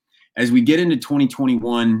 yada. As we get into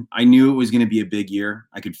 2021, I knew it was going to be a big year.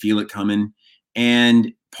 I could feel it coming.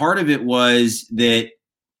 And part of it was that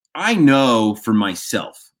I know for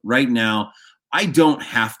myself right now, I don't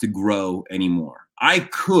have to grow anymore. I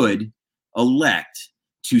could elect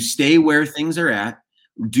to stay where things are at,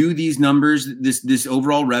 do these numbers, this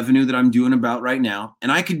overall revenue that I'm doing about right now.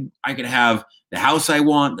 And I could have the house I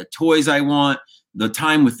want, the toys I want, the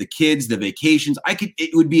time with the kids, the vacations.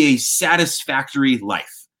 It would be a satisfactory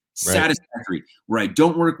life. Right. Satisfactory, where I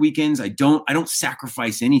don't work weekends. I don't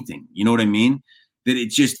sacrifice anything. You know what I mean? That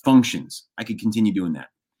it just functions. I could continue doing that.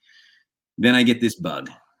 Then I get this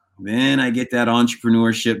bug. Then I get that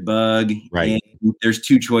entrepreneurship bug. Right. And there's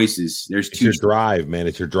 2 choices. It's your drive, man.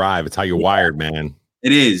 It's your drive. It's how you're wired, man.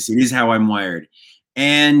 It is. It is how I'm wired.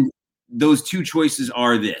 And those 2 choices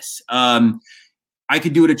are this. I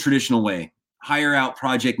could do it a traditional way. Hire out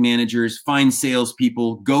project managers, find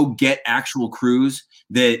salespeople, go get actual crews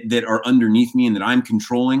that are underneath me and that I'm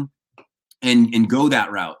controlling, and go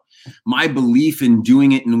that route. My belief in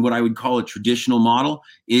doing it in what I would call a traditional model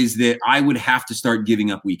is that I would have to start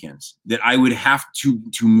giving up weekends, that I would have to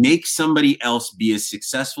make somebody else be as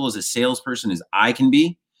successful as a salesperson as I can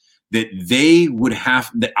be, that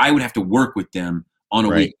I would have to work with them on a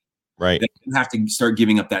week. Right. That I have to start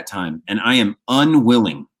giving up that time. And I am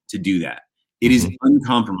unwilling to do that. It is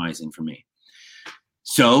uncompromising for me.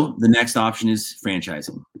 So the next option is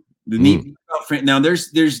franchising. The neat thing about now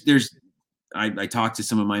I talked to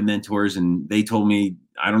some of my mentors and they told me,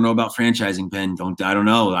 I don't know about franchising, Ben. I don't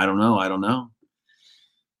know.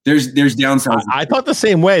 There's downsides. I thought the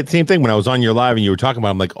same way. Same thing when I was on your live and you were talking about.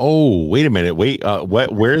 I'm like, oh, wait a minute, wait,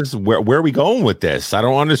 where are we going with this? I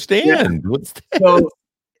don't understand. What's that? So,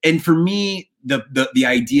 and for me, the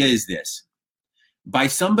idea is this: by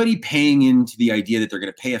somebody paying into the idea that they're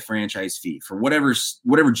going to pay a franchise fee for whatever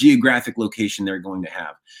geographic location they're going to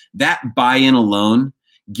have, that buy-in alone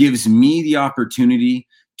gives me the opportunity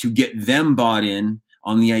to get them bought in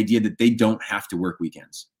on the idea that they don't have to work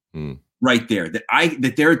weekends. Right there,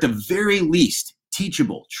 that they're at the very least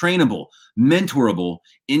teachable, trainable, mentorable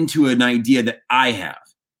into an idea that I have,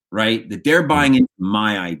 right? That they're buying into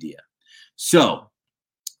my idea. So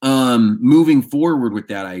moving forward with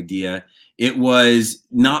that idea, it was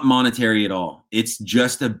not monetary at all. It's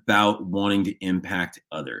just about wanting to impact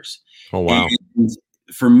others. Oh, wow. And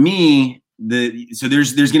for me, so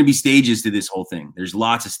there's going to be stages to this whole thing. There's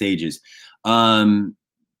lots of stages.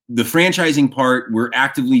 The franchising part, we're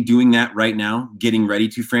actively doing that right now, getting ready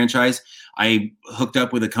to franchise. I hooked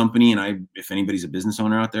up with a company, and if anybody's a business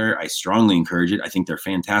owner out there, I strongly encourage it. I think they're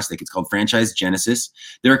fantastic. It's called Franchise Genesis.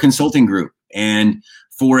 They're a consulting group, and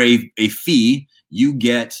for a fee, you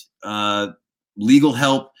get legal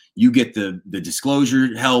help, you get the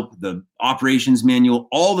disclosure help, the operations manual,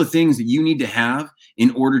 all the things that you need to have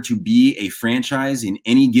in order to be a franchise in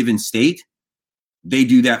any given state. They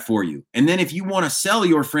do that for you. And then if you want to sell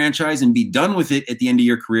your franchise and be done with it at the end of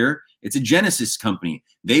your career, it's a Genesis company.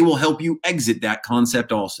 They will help you exit that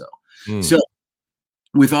concept also. So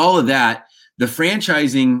with all of that, the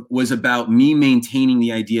franchising was about me maintaining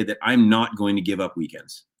the idea that I'm not going to give up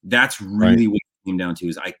weekends. That's really what it came down to,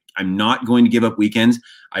 is I'm not going to give up weekends.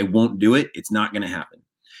 I won't do it. It's not going to happen.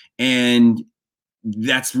 And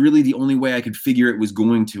that's really the only way I could figure it was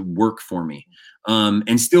going to work for me,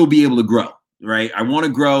 and still be able to grow. Right. I want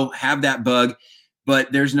to grow, have that bug,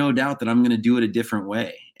 but there's no doubt that I'm going to do it a different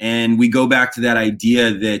way. And we go back to that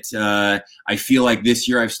idea that I feel like this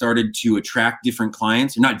year I've started to attract different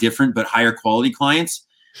clients, not different, but higher quality clients.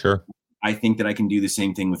 Sure. I think that I can do the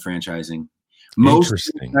same thing with franchising.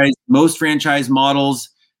 Most franchise models,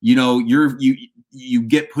 you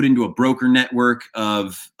get put into a broker network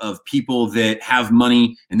of people that have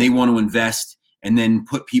money and they want to invest and then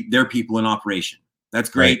put their people in operation. That's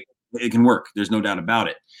great. Right. It can work. There's no doubt about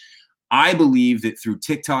it. I believe that through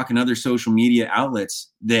TikTok and other social media outlets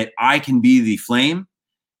that I can be the flame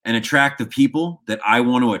and attract the people that I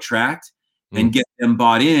want to attract and get them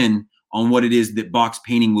bought in on what it is that box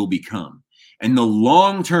painting will become. And the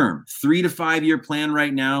long-term 3 to 5 year plan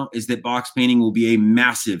right now is that box painting will be a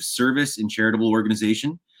massive service and charitable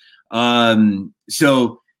organization.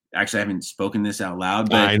 So actually, I haven't spoken this out loud,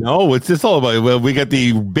 but I know. What's this all about? Well, we got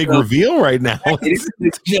the big reveal right now.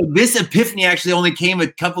 This epiphany actually only came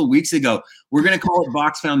a couple of weeks ago. We're going to call it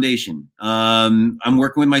Box Foundation. I'm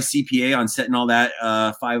working with my CPA on setting all that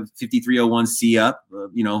 55301C up,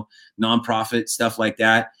 nonprofit stuff like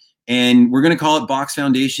that. And we're going to call it Box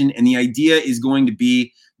Foundation. And the idea is going to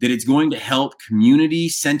be that it's going to help community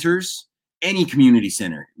centers, any community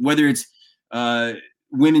center, whether it's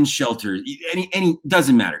women's shelters, any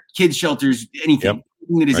doesn't matter. Kids shelters, anything. Yep.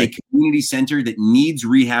 That is a community center that needs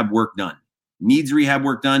rehab work done.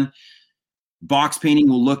 Box painting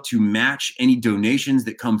will look to match any donations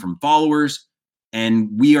that come from followers, and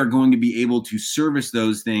we are going to be able to service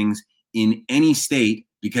those things in any state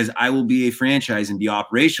because I will be a franchise and be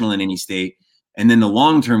operational in any state. And then the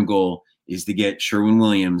long-term goal is to get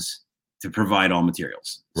Sherwin-Williams to provide all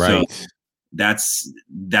materials. Right. So that's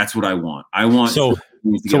what I want. I want. So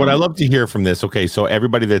what I love to hear from this, okay, so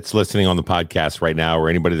everybody that's listening on the podcast right now or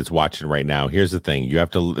anybody that's watching right now, here's the thing. You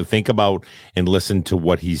have to think about and listen to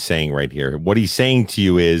what he's saying right here. What he's saying to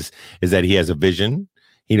you is that he has a vision.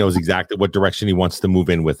 He knows exactly what direction he wants to move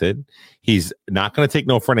in with it. He's not going to take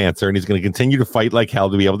no for an answer, and he's going to continue to fight like hell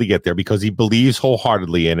to be able to get there because he believes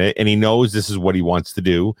wholeheartedly in it, and he knows this is what he wants to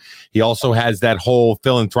do. He also has that whole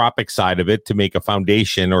philanthropic side of it to make a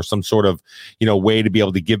foundation or some sort of, way to be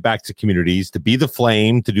able to give back to communities, to be the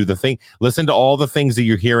flame, to do the thing. Listen to all the things that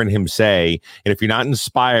you're hearing him say, and if you're not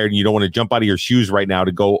inspired and you don't want to jump out of your shoes right now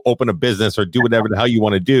to go open a business or do whatever the hell you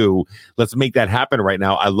want to do, let's make that happen right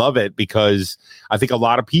now. I love it because I think a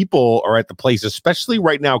lot of people are at the place, especially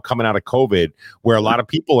right now coming out of COVID, where a lot of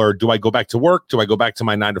people are, do I go back to work? Do I go back to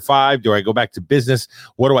my 9 to 5? Do I go back to business?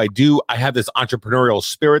 What do I do? I have this entrepreneurial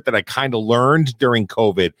spirit that I kind of learned during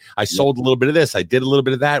COVID. I sold a little bit of this. I did a little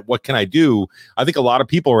bit of that. What can I do? I think a lot of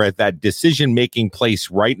people are at that decision-making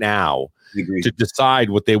place right now to decide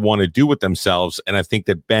what they want to do with themselves. And I think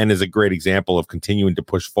that Ben is a great example of continuing to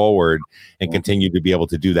push forward and continue to be able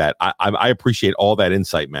to do that. I appreciate all that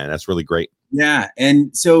insight, man. That's really great. Yeah.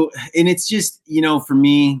 And it's just, for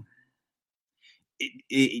me,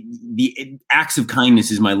 the acts of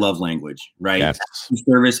kindness is my love language, right? Yes.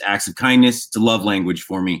 Service, acts of kindness, it's a love language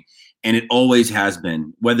for me. And it always has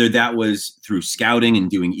been, whether that was through scouting and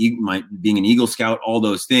doing being an Eagle Scout, all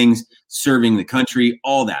those things, serving the country,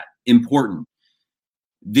 all that important.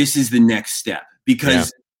 This is the next step,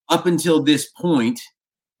 because up until this point,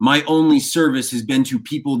 my only service has been to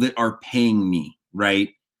people that are paying me, right?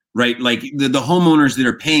 Like the homeowners that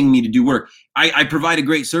are paying me to do work. I provide a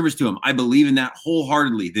great service to them. I believe in that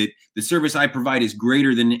wholeheartedly, that the service I provide is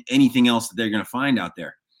greater than anything else that they're going to find out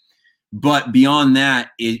there. But beyond that,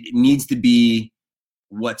 it needs to be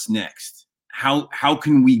what's next. How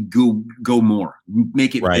can we go more,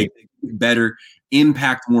 make it big, better,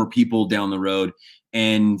 impact more people down the road,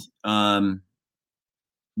 and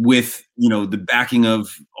with the backing of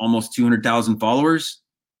almost 200,000 followers,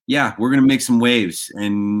 we're going to make some waves,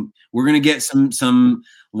 and we're going to get some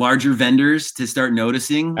larger vendors to start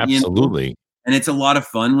noticing. Absolutely. And it's a lot of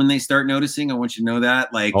fun when they start noticing. I want you to know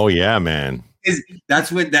that. Like, oh yeah, man.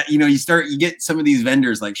 That's what you get some of these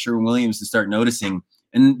vendors like Sherwin-Williams to start noticing.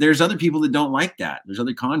 And there's other people that don't like that. There's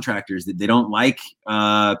other contractors that they don't like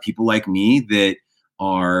people like me that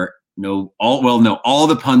are all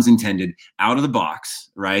the puns intended, out of the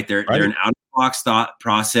box, right? They're an out of the box thought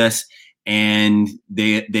process, and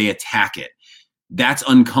they attack it. That's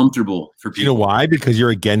uncomfortable for people. You know why? Because you're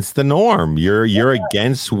against the norm. You're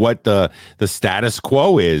against what the status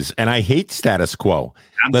quo is. And I hate status quo.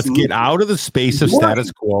 Absolutely. Let's get out of the space of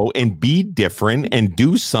status quo and be different and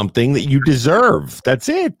do something that you deserve. That's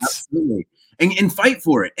it. Absolutely. And fight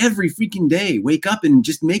for it every freaking day. Wake up and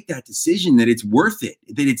just make that decision that it's worth it,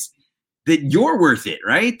 that you're worth it,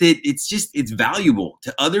 right? That it's valuable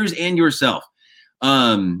to others and yourself.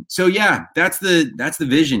 So yeah, that's the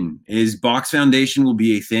vision, is Box Foundation will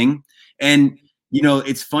be a thing. And,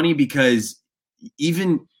 it's funny because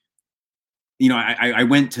even, I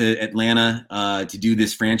went to Atlanta, to do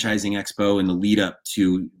this franchising expo in the lead up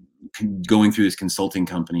to going through this consulting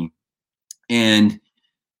company. And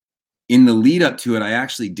in the lead up to it, I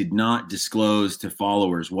actually did not disclose to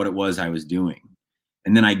followers what it was I was doing.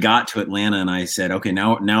 And then I got to Atlanta and I said, okay,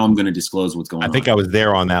 now I'm going to disclose what's going on. I think I was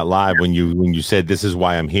there on that live when you said, this is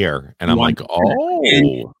why I'm here. And I'm like, oh.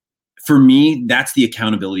 And for me, that's the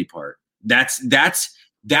accountability part. That's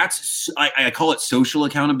I call it social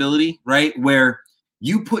accountability, right? Where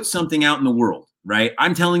you put something out in the world, right?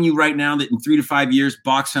 I'm telling you right now that in 3 to 5 years,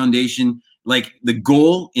 Box Foundation, like the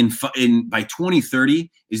goal by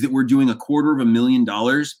 2030 is that we're doing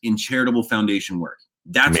 $250,000 in charitable foundation work.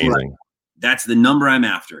 That's amazing. That's the number I'm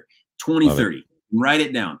after. 2030. Write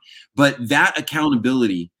it down. But that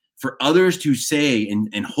accountability for others to say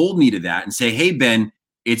and hold me to that and say, hey, Ben,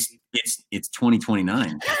 it's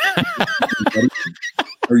 2029.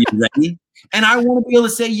 Are you ready? And I want to be able to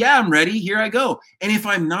say, yeah, I'm ready. Here I go. And if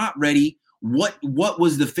I'm not ready, what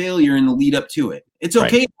was the failure in the lead up to it? It's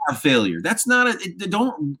okay to have failure. That's not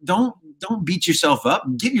don't beat yourself up.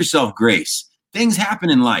 Give yourself grace. Things happen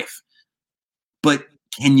in life. But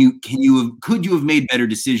could you have made better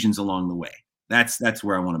decisions along the way? That's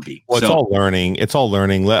where I want to be. Well, it's all learning. It's all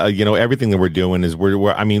learning. Everything that we're doing is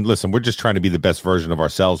listen, we're just trying to be the best version of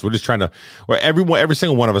ourselves. We're just trying to, every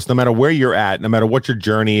single one of us, no matter where you're at, no matter what your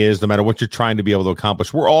journey is, no matter what you're trying to be able to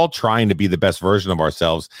accomplish, we're all trying to be the best version of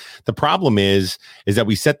ourselves. The problem is that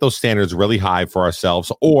we set those standards really high for ourselves,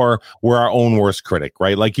 or we're our own worst critic,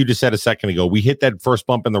 right? Like you just said a second ago, we hit that first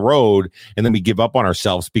bump in the road and then we give up on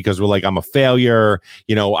ourselves because we're like, I'm a failure.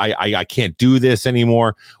 I can't do this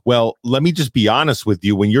anymore. Well, let me just be honest with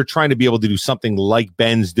you. When you're trying to be able to do something like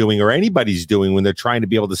Ben's doing or anybody's doing, when they're trying to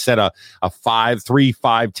be able to set a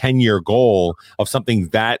 10-year goal of something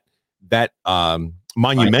that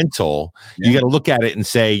monumental, you got to look at it and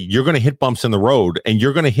say, you're going to hit bumps in the road, and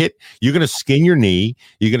you're going to skin your knee,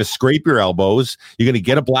 you're going to scrape your elbows, you're going to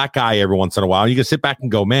get a black eye every once in a while. You can sit back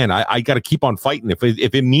and go, man, I got to keep on fighting.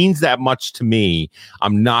 If it means that much to me,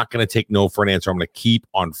 I'm not going to take no for an answer. I'm going to keep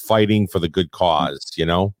on fighting for the good cause,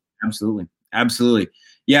 Absolutely.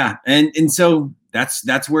 Yeah. And so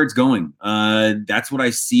that's where it's going. That's what I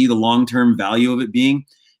see the long-term value of it being.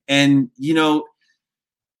 And,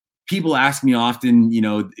 people ask me often,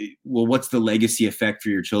 well, what's the legacy effect for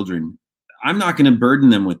your children? I'm not going to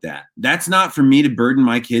burden them with that. That's not for me to burden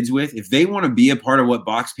my kids with. If they want to be a part of what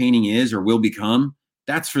box painting is or will become,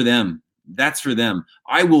 that's for them. That's for them.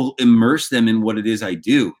 I will immerse them in what it is I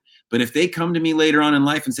do. But if they come to me later on in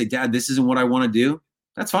life and say, Dad, this isn't what I want to do,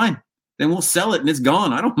 that's fine. Then we'll sell it and it's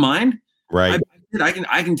gone. I don't mind. Right. I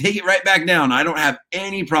can take it right back down. I don't have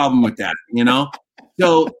any problem with that,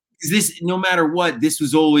 So this, no matter what, this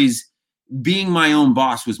was always being my own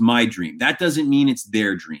boss was my dream. That doesn't mean it's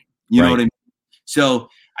their dream. You know what I mean? So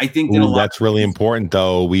I think that that's really important,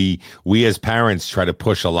 though. We as parents try to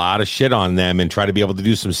push a lot of shit on them and try to be able to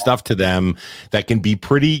do some stuff to them that can be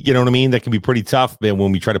pretty, you know what I mean? That can be pretty tough. And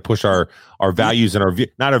when we try to push our values and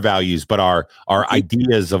not our values, but our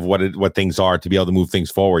ideas of what things are to be able to move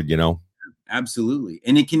things forward, you know? Absolutely.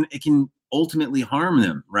 And it can ultimately harm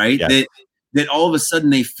them, right? Yes. That all of a sudden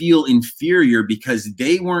they feel inferior because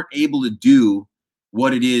they weren't able to do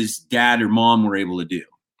what it is dad or mom were able to do.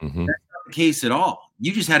 Mm-hmm. That's not the case at all.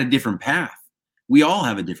 You just had a different path. We all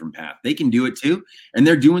have a different path. They can do it too. And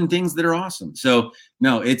they're doing things that are awesome. So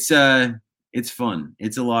no, it's fun.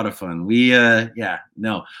 It's a lot of fun.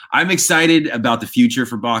 I'm excited about the future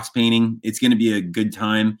for box painting. It's going to be a good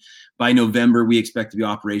time. By November, we expect to be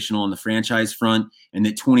operational on the franchise front, and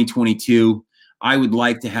that 2022, I would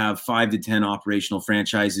like to have 5 to 10 operational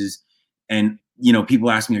franchises. And, you know, people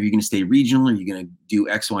ask me, are you going to stay regional? Are you going to do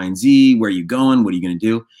X, Y, and Z? Where are you going? What are you going to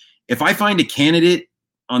do? If I find a candidate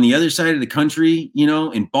on the other side of the country, you know,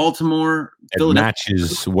 in Baltimore, it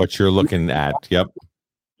matches what you're looking at. Yep.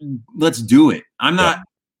 Let's do it.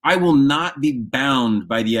 I will not be bound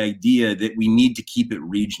by the idea that we need to keep it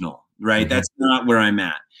regional, right? Mm-hmm. That's not where I'm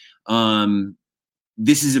at.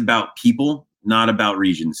 This is about people, not about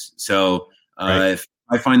regions. So if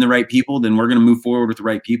I find the right people, then we're going to move forward with the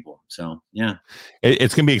right people. So, yeah.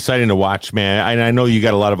 It's going to be exciting to watch, man. I know you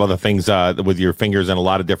got a lot of other things with your fingers in a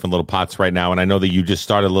lot of different little pots right now. And I know that you just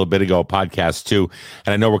started a little bit ago a podcast too.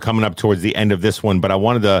 And I know we're coming up towards the end of this one, but I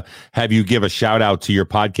wanted to have you give a shout out to your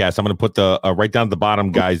podcast. I'm going to put the right down at the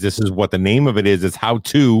bottom, guys. This is what the name of it is. It's How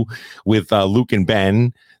To with Luke and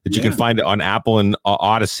Ben. That you can find it on Apple and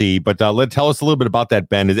Odyssey. But tell us a little bit about that,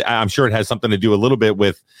 Ben. I'm sure it has something to do a little bit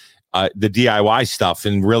with the DIY stuff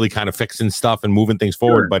and really kind of fixing stuff and moving things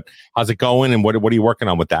forward. Sure. But how's it going, and what are you working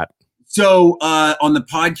on with that? So on the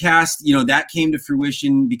podcast, you know, that came to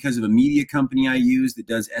fruition because of a media company I use that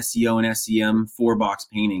does SEO and SEM for box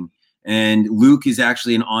painting. And Luke is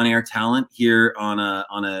actually an on-air talent here on a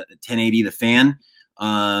 1080 The Fan.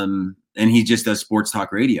 And he just does sports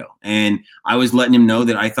talk radio. And I was letting him know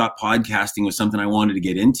that I thought podcasting was something I wanted to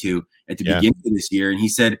get into at the beginning of this year. And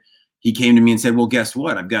he came to me and said, well, guess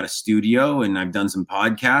what? I've got a studio and I've done some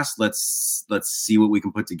podcasts. Let's see what we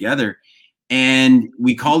can put together. And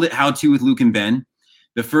we called it How To with Luke and Ben.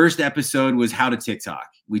 The first episode was How to TikTok.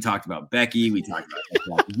 We talked about Becky. We talked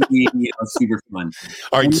about TikTok. Super fun.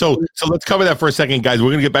 All right, so let's cover that for a second, guys.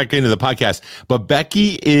 We're gonna get back into the podcast. But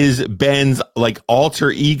Becky is Ben's like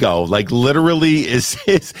alter ego. Like literally is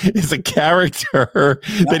a character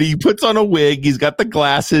that he puts on a wig. He's got the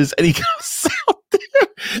glasses, and he goes out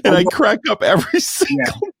there, and I crack up every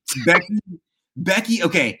single time. Becky.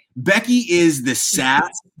 Okay, Becky is the sass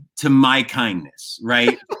to my kindness,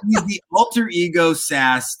 right? He's the alter ego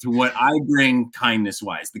sass to what I bring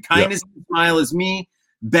kindness-wise. The kindness smile is me.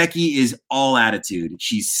 Becky is all attitude.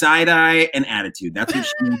 She's side-eye and attitude. That's what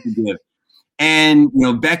she wants to give. And, you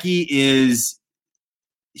know, Becky it's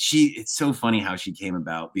so funny how she came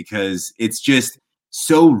about because it's just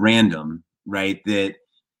so random, right? That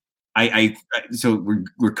so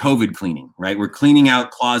we're COVID cleaning, right? We're cleaning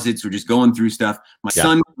out closets. We're just going through stuff. My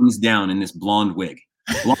son comes down in this blonde wig.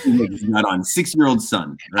 Blonde wig he's got on, 6-year-old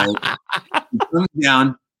son, right? He comes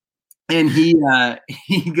down and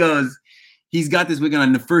he goes, he's got this wig on.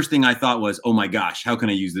 And the first thing I thought was, oh my gosh, how can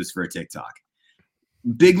I use this for a TikTok?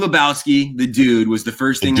 Big Lebowski, the dude, was the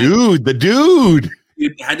first thing. The dude.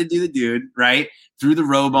 Had to do the dude, right? Threw the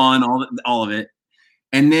robe on, all of it.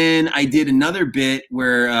 And then I did another bit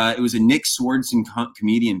where it was a Nick Swardson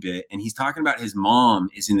comedian bit, and he's talking about his mom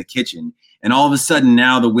is in the kitchen, and all of a sudden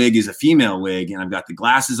now the wig is a female wig, and I've got the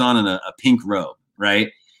glasses on and a pink robe,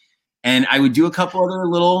 right? And I would do a couple other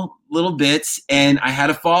little bits, and I had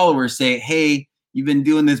a follower say, "Hey, you've been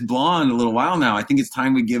doing this blonde a little while now. I think it's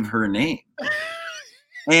time we give her a name."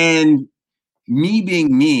 And me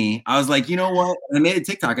being me, I was like, you know what? And I made a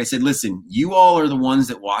TikTok. I said, "Listen, you all are the ones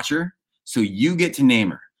that watch her. So you get to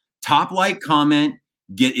name her. Top like comment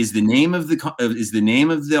is the name of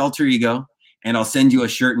the alter ego, and I'll send you a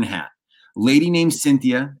shirt and hat. Lady named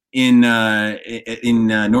Cynthia in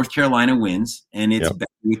North Carolina wins, and it's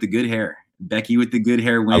Becky with the good hair. Becky with the good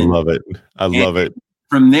hair wins. I love it.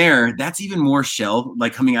 From there, that's even more shell,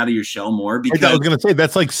 like coming out of your shell more. Because I was gonna say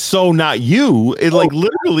that's like so not you. It like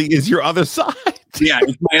literally is your other side. Yeah,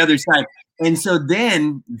 it's my other side. And so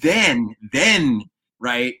then.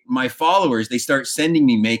 Right, my followers, they start sending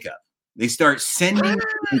me makeup. They start sending me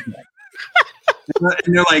makeup.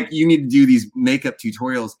 And they're like, you need to do these makeup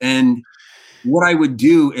tutorials. And what I would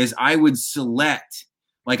do is I would select,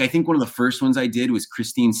 like I think one of the first ones I did was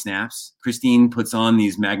Christine Snaps. Christine puts on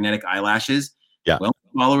these magnetic eyelashes. Yeah. Well,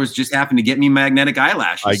 followers just happened to get me magnetic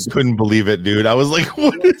eyelashes. I couldn't believe it, dude. I was like,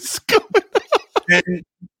 what is going on? And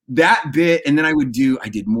that bit, and then I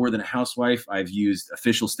did More Than a Housewife. I've used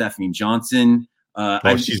official Stephanie Johnson.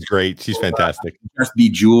 She's great. She's fantastic. Just Be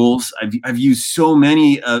Jules. I've used so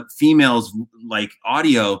many females like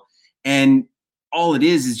audio, and all it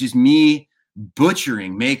is just me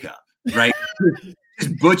butchering makeup, right?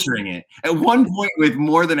 Just butchering it. At one point with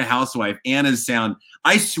More Than a Housewife, Anna's sound,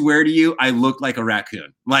 I swear to you, I look like a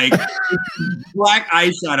raccoon, like black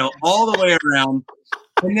eyeshadow all the way around.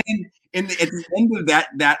 And then at the end of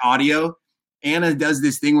that audio, Anna does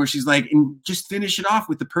this thing where she's like, and just finish it off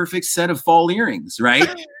with the perfect set of fall earrings, right?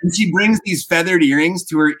 And she brings these feathered earrings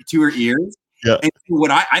to her ears. Yeah. And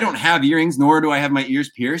I don't have earrings, nor do I have my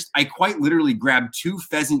ears pierced. I quite literally grabbed 2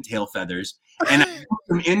 pheasant tail feathers and I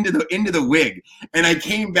put them into the wig. And I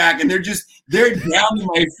came back and they're down to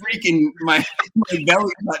my freaking my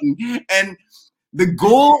belly button. And the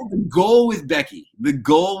goal with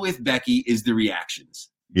Becky is the reactions.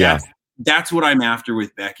 Yeah. That's what I'm after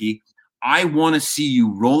with Becky. I want to see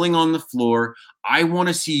you rolling on the floor. I want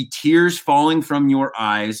to see tears falling from your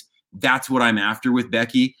eyes. That's what I'm after with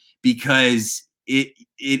Becky, because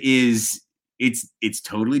it's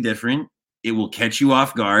totally different. It will catch you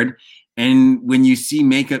off guard. And when you see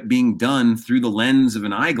makeup being done through the lens of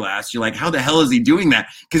an eyeglass, you're like, how the hell is he doing that?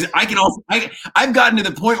 Because I've gotten to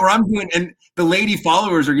the point where I'm doing, and the lady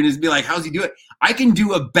followers are going to be like, how's he do it? I can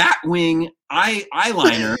do a bat wing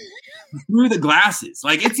eyeliner through the glasses.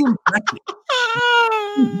 Like, it's impressive.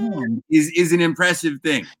 is an impressive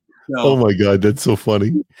thing. So, oh my God, that's so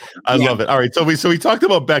funny. I love it. All right, so we talked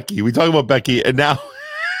about Becky. And now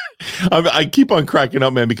I keep on cracking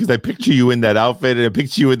up, man, because I picture you in that outfit and I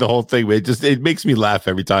picture you in the whole thing. Man. It makes me laugh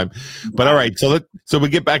every time. But all right, so we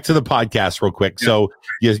get back to the podcast real quick. Yeah. So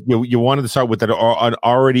you wanted to start with an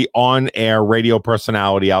already on air radio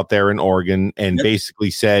personality out there in Oregon, and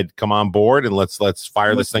basically said, "Come on board and let's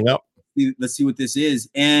fire this thing up. Let's see what this is."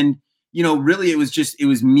 And really, it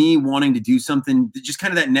was me wanting to do something, just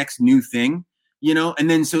kind of that next new thing, And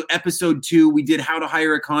then so episode 2, we did how to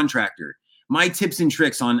hire a contractor. My tips and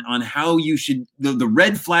tricks on how you should, the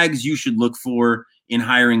red flags you should look for in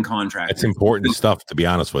hiring contractors. It's important stuff, to be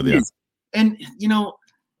honest with you. And,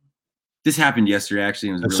 this happened yesterday, actually.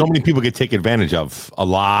 It was really so many people get taken advantage of a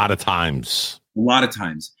lot of times.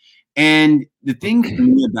 And the thing for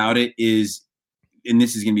me about it is, and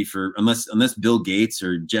this is going to be for, unless Bill Gates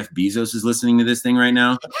or Jeff Bezos is listening to this thing right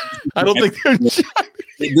now. I don't think they're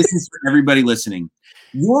this is for everybody listening.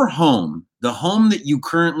 Your home, the home that you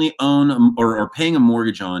currently own or are paying a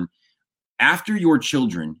mortgage on after your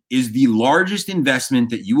children, is the largest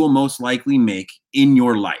investment that you will most likely make in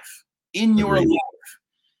your life.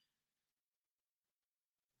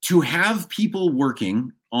 To have people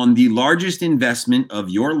working on the largest investment of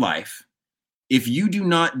your life, if you do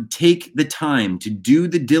not take the time to do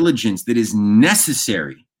the diligence that is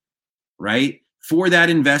necessary, right, for that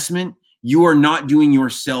investment, you are not doing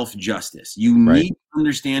yourself justice. You need to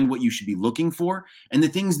understand what you should be looking for, and the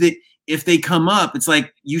things that, if they come up, it's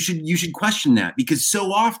like you should question that, because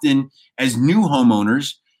so often as new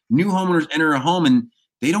homeowners enter a home and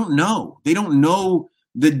they don't know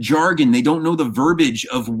the jargon, they don't know the verbiage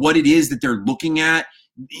of what it is that they're looking at.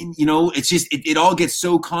 It's just it all gets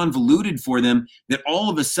so convoluted for them that all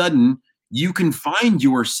of a sudden you can find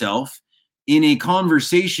yourself in a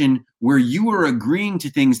conversation where you are agreeing to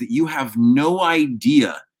things that you have no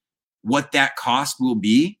idea what that cost will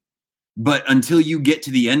be. But until you get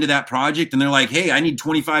to the end of that project and they're like, hey, I need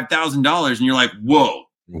 $25,000. And you're like, whoa,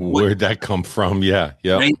 where'd that come from? Yeah.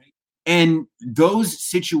 Right? And those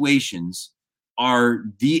situations are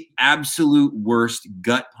the absolute worst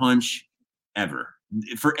gut punch ever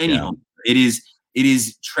for anyone. It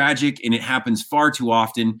is tragic, and it happens far too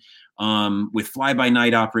often with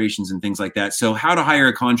fly-by-night operations and things like that. So how to hire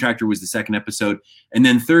a contractor was the second episode. And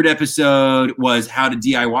then third episode was how to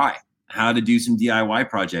DIY, how to do some DIY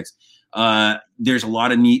projects. There's a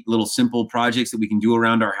lot of neat little simple projects that we can do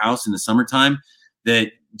around our house in the summertime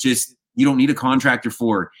that just you don't need a contractor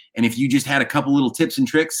for. And if you just had a couple little tips and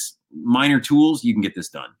tricks, minor tools, you can get this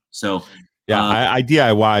done. So yeah, I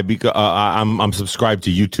DIY because I'm subscribed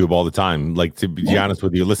to YouTube all the time. Like, to be honest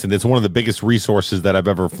with you, listen, it's one of the biggest resources that I've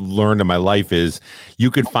ever learned in my life. Is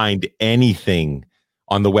you could find anything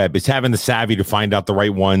on the web. It's having the savvy to find out the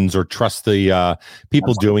right ones or trust the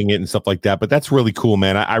people doing it and stuff like that. But that's really cool,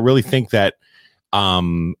 man. I really think that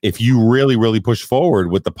if you really, really push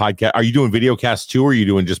forward with the podcast, are you doing video cast too, or are you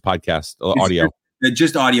doing just podcast audio?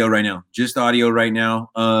 Just audio right now.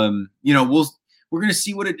 We're going to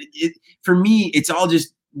see what it for me, it's all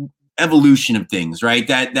just evolution of things, right?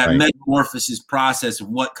 That Right. metamorphosis process of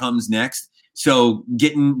what comes next. So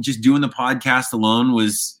just doing the podcast alone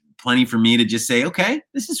was plenty for me to just say, okay,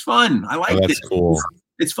 this is fun. I like that's this. cool.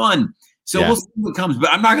 It's fun. So Yeah. we'll see what comes.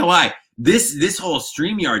 But I'm not gonna lie, this whole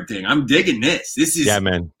StreamYard thing, I'm digging this. This is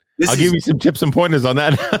man. this I'll is, give you some tips and pointers on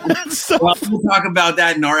that. So, well, we'll talk about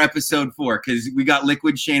that in our episode 4 because we got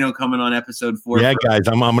Liquid Shano coming on episode 4. yeah, guys,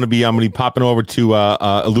 I'm gonna be popping over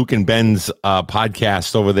to Luke and Ben's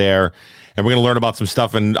podcast over there, and we're gonna learn about some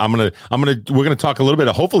stuff. And we're gonna talk a little bit.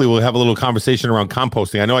 Hopefully, we'll have a little conversation around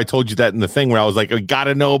composting. I know I told you that in the thing where I was like, I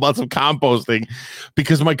gotta know about some composting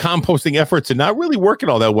because my composting efforts are not really working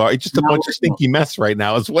all that well. It's just a bunch of stinky mess right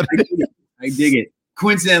now. Is what it is. I dig it.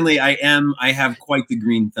 Coincidentally, I have quite the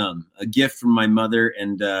green thumb, a gift from my mother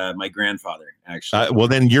and my grandfather, actually. Well,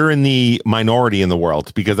 then you're in the minority in the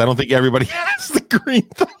world because I don't think everybody has the green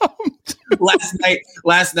thumb.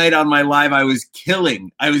 last night on my live, I was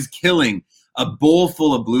killing a bowl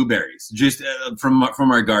full of blueberries, just from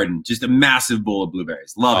our garden, just a massive bowl of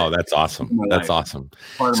blueberries. Love it. Oh, that's awesome. That's awesome.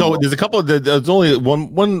 Part of So my there's a couple. There's only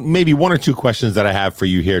maybe one or two questions that I have for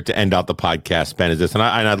you here to end out the podcast, Ben. Is this, and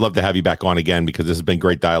I'd love to have you back on again because this has been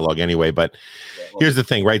great dialogue anyway. But here's the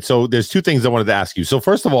thing, right? So there's two things I wanted to ask you. So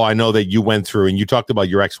first of all, I know that you went through and you talked about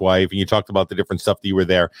your ex-wife and you talked about the different stuff that you were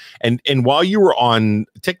there. And while you were on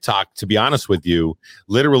TikTok, to be honest with you,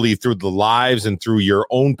 literally through the lives and through your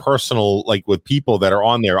own personal, like with people that are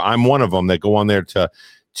on there, I'm one of them that go on there to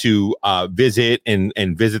visit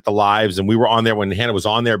and visit the lives. And we were on there when Hannah was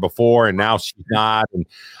on there before, and now she's not. And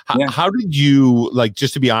how did you, like,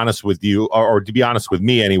 just to be honest with you, or to be honest with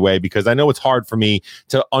me anyway, because I know it's hard for me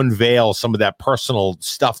to unveil some of that personal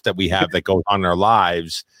stuff that we have that goes on in our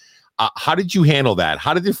lives. How did you handle that?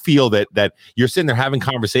 How did it feel that you're sitting there having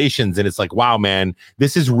conversations and it's like, wow, man,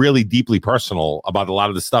 this is really deeply personal about a lot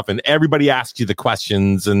of the stuff, and everybody asks you the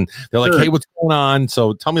questions and they're like, hey, what's going on?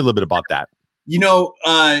 So tell me a little bit about that.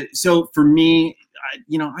 So for me,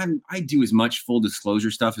 I do as much full disclosure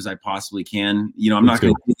stuff as I possibly can. I'm not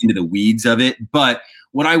going to get into the weeds of it, but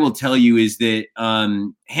what I will tell you is that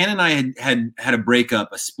Hannah and I had a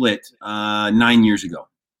breakup, a split 9 years ago.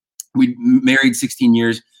 We married 16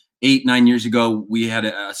 years, 9 years ago. We had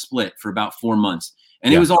a split for about 4 months,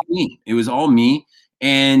 and it was all me. It was all me,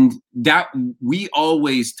 and that we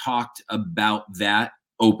always talked about that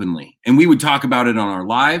openly, and we would talk about it on our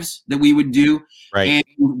lives that we would do. Right. And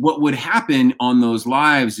what would happen on those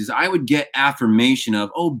lives is I would get affirmation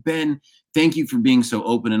of, oh, Ben, thank you for being so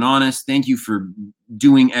open and honest. Thank you for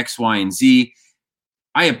doing X, Y, and Z.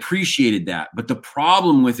 I appreciated that. But the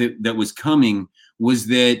problem with it that was coming was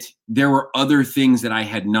that there were other things that I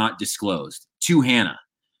had not disclosed to Hannah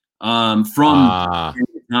from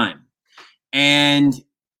the time. And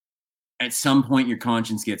at some point, your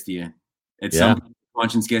conscience gets to you. At some point,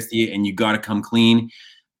 conscience gets to you, and you got to come clean.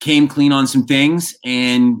 Came clean on some things,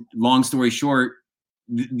 and long story short,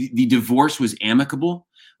 the divorce was amicable.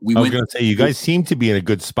 I was going to say, you guys seem to be in a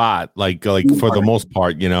good spot, like for the most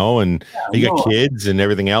part, and you got kids and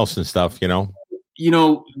everything else and stuff, To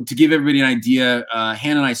give everybody an idea,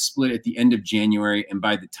 Hannah and I split at the end of January, and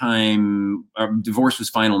by the time our divorce was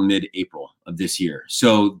final mid-April of this year.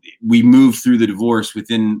 So we moved through the divorce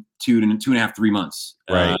within 2.5, 3 months.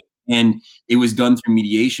 Right. And it was done through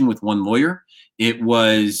mediation with one lawyer. It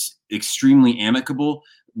was extremely amicable.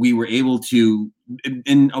 We were able to,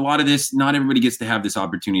 and a lot of this, not everybody gets to have this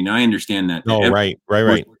opportunity. And I understand that. No, right.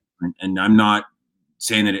 And I'm not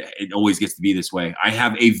saying that it always gets to be this way. I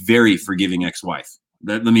have a very forgiving ex-wife.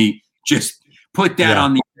 Let me just put that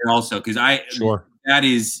on the air also, because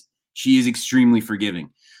she is extremely forgiving.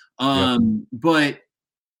 But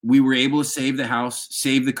we were able to save the house,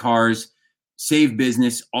 save the cars, save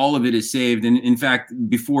business. All of it is saved. And in fact,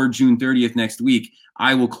 before June 30th next week,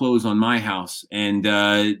 I will close on my house, and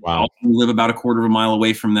I'll live about a quarter of a mile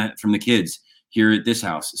away from the kids here at this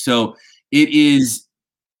house. So it is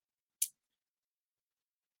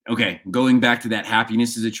okay. Going back to that,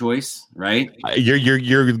 happiness is a choice, right?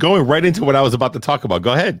 You're going right into what I was about to talk about.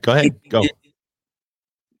 Go ahead. Go.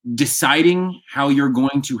 Deciding how you're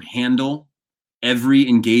going to handle every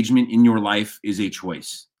engagement in your life is a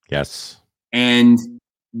choice. Yes. And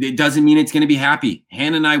it doesn't mean it's going to be happy.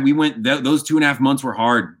 Hannah and I, we went, those 2.5 months were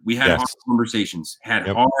hard. We had hard conversations,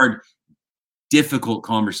 hard, difficult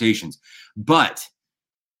conversations. But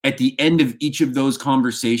at the end of each of those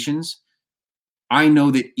conversations, I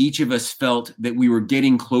know that each of us felt that we were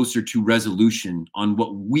getting closer to resolution on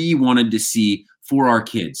what we wanted to see for our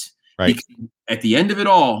kids. Right. Because at the end of it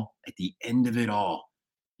all,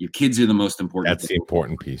 Your kids are the most important. That's the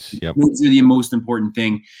important piece. Yep. Kids are the most important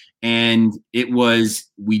thing. And it wasn't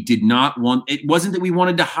that we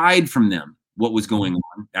wanted to hide from them what was going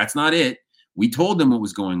on. That's not it. We told them what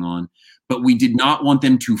was going on, but we did not want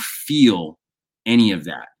them to feel any of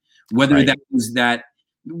that. Whether that was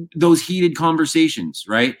those heated conversations,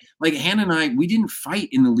 right? Like Hannah and I, we didn't fight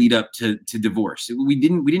in the lead up to divorce. We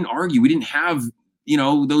didn't argue. We didn't have,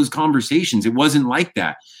 those conversations. It wasn't like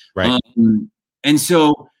that. Right. And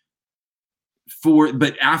so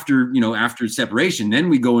but after separation, then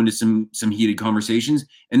we go into some heated conversations.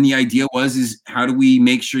 And the idea is how do we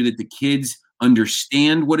make sure that the kids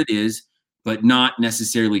understand what it is, but not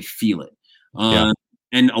necessarily feel it.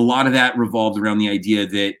 And a lot of that revolved around the idea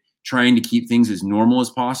that trying to keep things as normal as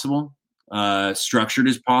possible, structured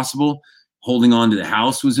as possible, holding on to the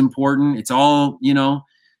house was important. It's all,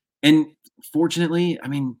 and fortunately, I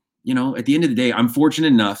mean, at the end of the day, I'm fortunate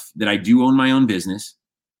enough that I do own my own business.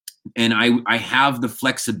 And I have the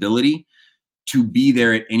flexibility to be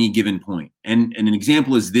there at any given point. And an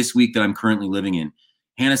example is this week that I'm currently living in.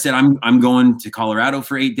 Hannah said, I'm going to Colorado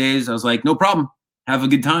for 8 days. I was like, no problem. Have a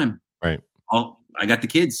good time. Right. I got the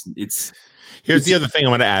kids. Here's the other thing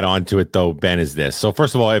I'm going to add on to it, though, Ben, is this. So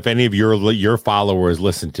first of all, if any of your followers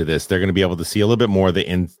listen to this, they're going to be able to see a little bit more of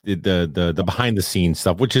the behind the scenes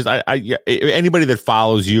stuff, which is anybody that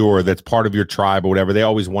follows you or that's part of your tribe or whatever, they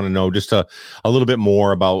always want to know just a little bit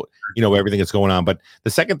more about everything that's going on. But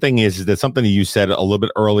the second thing is that something that you said a little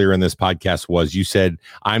bit earlier in this podcast was you said,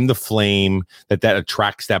 I'm the flame that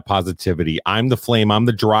attracts that positivity. I'm the flame. I'm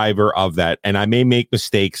the driver of that. And I may make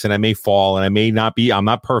mistakes and I may fall and I'm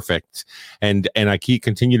not perfect. And I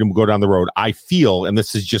continue to go down the road. I feel, and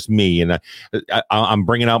this is just me, and I'm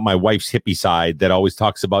bringing out my wife's hippie side that always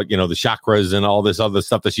talks about, the chakras and all this other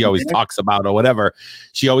stuff that she always talks about or whatever.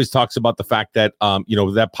 She always talks about the fact that,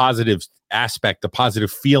 that positive aspect, the positive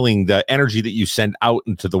feeling, the energy that you send out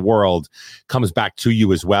into the world comes back to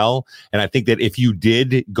you as well. And I think that if you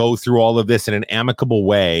did go through all of this in an amicable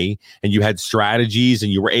way and you had strategies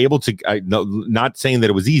and you were able to, not saying that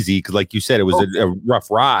it was easy, because like you said, it was a rough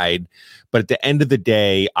ride, but at the end of the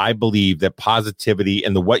day, I believe that positivity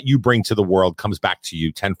and what you bring to the world comes back to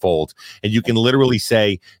you tenfold. And you can literally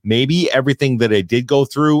say, maybe everything that I did go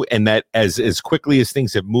through and that as quickly as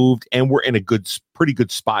things have moved and we're in a pretty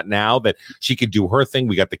good spot now that she could do her thing.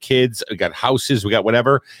 We got the kids, we got houses, we got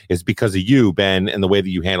whatever, is because of you, Ben, and the way that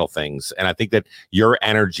you handle things. And I think that your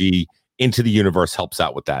energy into the universe helps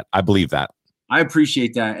out with that. I believe that. I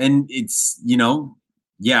appreciate that. And it's,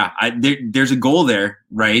 there's a goal there,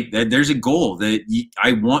 right? There's a goal that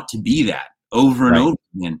I want to be that over and over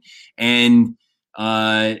again. And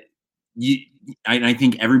I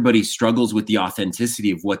think everybody struggles with the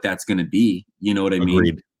authenticity of what that's going to be. You know what I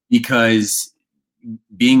mean? Because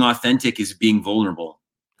being authentic is being vulnerable.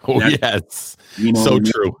 Oh, yes. So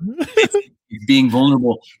true. It's being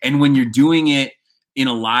vulnerable. And when you're doing it in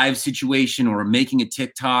a live situation or making a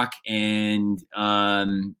TikTok and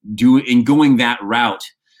going that route,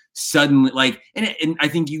 suddenly and I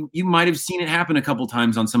think you might have seen it happen a couple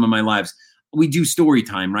times on some of my lives. We do story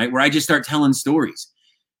time, right? Where I just start telling stories.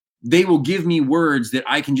 They will give me words that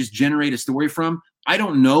I can just generate a story from. I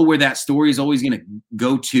don't know where that story is always going to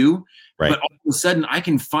go to, but all of a sudden I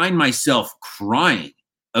can find myself crying,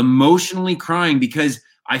 emotionally crying because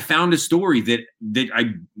I found a story that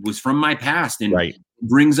I was from my past and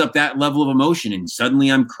brings up that level of emotion. And suddenly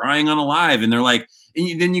I'm crying on a live and they're like,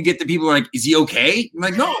 and then you get the people who are like, is he okay? I'm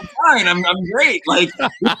like, no, I'm fine. I'm great. Like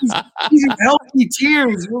these are healthy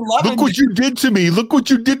tears. We're loving Look what you did to me. Look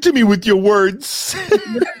what you did to me with your words.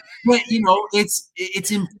 But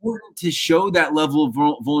it's important to show that level of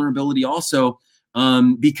vulnerability also,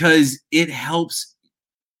 because it helps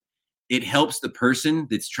the person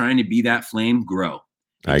that's trying to be that flame grow.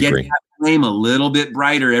 I agree. That flame a little bit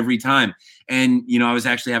brighter every time. And I was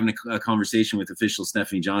actually having a conversation with official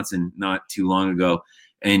Stephanie Johnson not too long ago,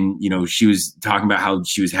 and she was talking about how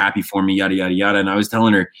she was happy for me, yada yada yada. And I was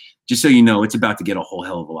telling her, just so you know, it's about to get a whole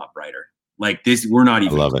hell of a lot brighter. Like this, we're not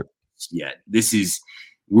even. I love it yet. This is.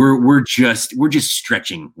 We're just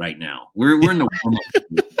stretching right now. We're in the warm-up.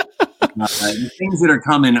 The things that are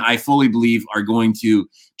coming, I fully believe, are going to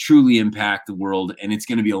truly impact the world, and it's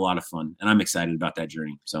going to be a lot of fun. And I'm excited about that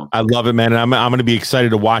journey. So I love it, man. And I'm going to be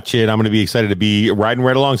excited to watch it. I'm going to be excited to be riding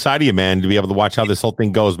right alongside of you, man, to be able to watch how this whole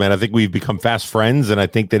thing goes, man. I think we've become fast friends, and I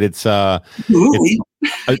think that it's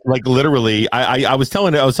Like literally, I was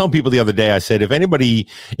telling people the other day, I said,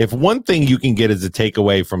 if one thing you can get as a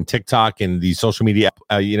takeaway from TikTok and the social media,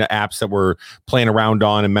 apps that we're playing around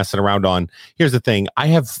on and messing around on, here's the thing. I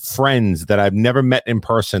have friends that I've never met in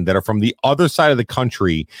person that are from the other side of the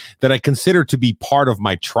country that I consider to be part of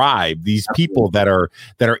my tribe. These people that are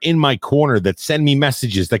in my corner that send me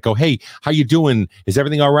messages that go, hey, how you doing? Is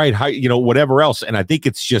everything all right? How, whatever else. And I think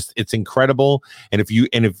it's incredible. And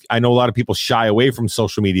if I know a lot of people shy away from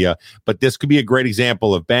social media, but this could be a great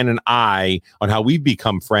example of Ben and I on how we've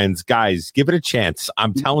become friends. Guys, give it a chance.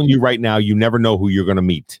 I'm telling you right now, you never know who you're going to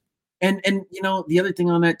meet. And the other thing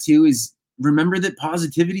on that too is remember that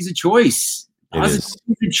positivity is a choice.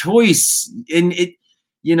 Positivity is a choice. And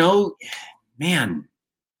man,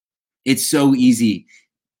 it's so easy.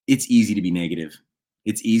 It's easy to be negative.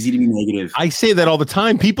 It's easy to be negative. I say that all the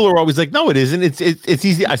time. People are always like, no, it isn't. It's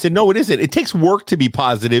easy. I said, no, it isn't. It takes work to be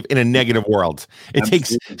positive in a negative world. It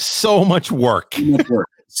takes so much work.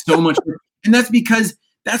 So much work. And that's because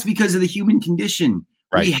of the human condition.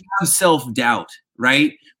 Right. We have self-doubt,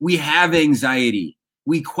 right? We have anxiety.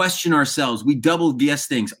 We question ourselves. We double guess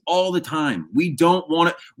things all the time. We don't want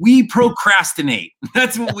to. We procrastinate.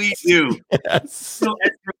 That's what we do. Yes. So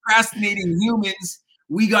as procrastinating humans,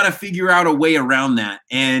 we got to figure out a way around that.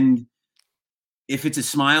 And if it's a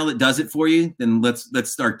smile that does it for you, then let's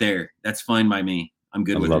start there. That's fine by me. I'm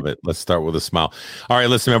good with it. I love it. Let's start with a smile. All right,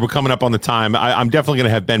 listen, man, we're coming up on the time. I'm definitely going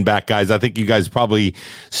to have Ben back, guys. I think you guys probably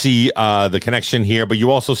see the connection here, but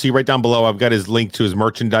you also see right down below, I've got his link to his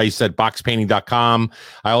merchandise at boxpainting.com.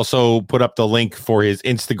 I also put up the link for his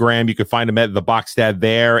Instagram. You can find him at The Box Dad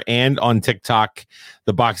there and on TikTok,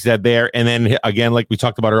 The Box Dad there. And then again, like we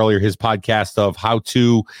talked about earlier, his podcast of How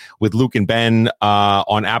To with Luke and Ben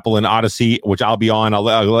on Apple and Odyssey, which I'll be on. I'll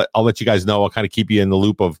let you guys know. I'll kind of keep you in the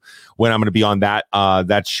loop of when I'm going to be on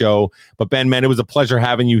that show. But Ben, man, it was a pleasure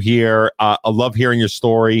having you here. I love hearing your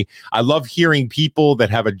story. I love hearing people that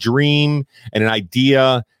have a dream and an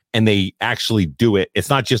idea and they actually do it. It's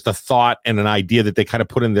not just a thought and an idea that they kind of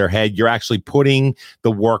put in their head. You're actually putting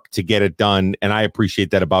the work to get it done. And I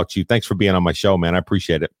appreciate that about you. Thanks for being on my show, man. I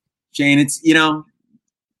appreciate it. Shane, it's,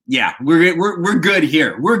 yeah, we're good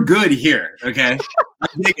here. We're good here. Okay. I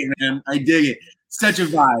dig it, man. I dig it. Such a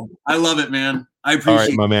vibe. I love it, man. I appreciate it. All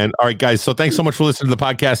right, my man. All right, guys. So thanks so much for listening to the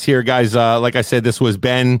podcast here, guys. Like I said, this was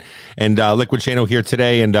Ben and Liquid Shano here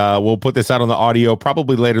today, and we'll put this out on the audio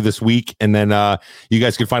probably later this week. And then you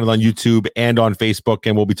guys can find it on YouTube and on Facebook,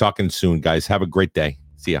 and we'll be talking soon, guys. Have a great day.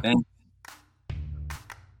 See ya. Thanks.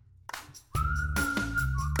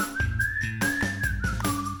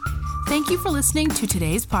 Thank you for listening to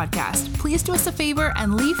today's podcast. Please do us a favor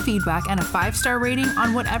and leave feedback and a 5-star rating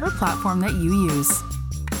on whatever platform that you use.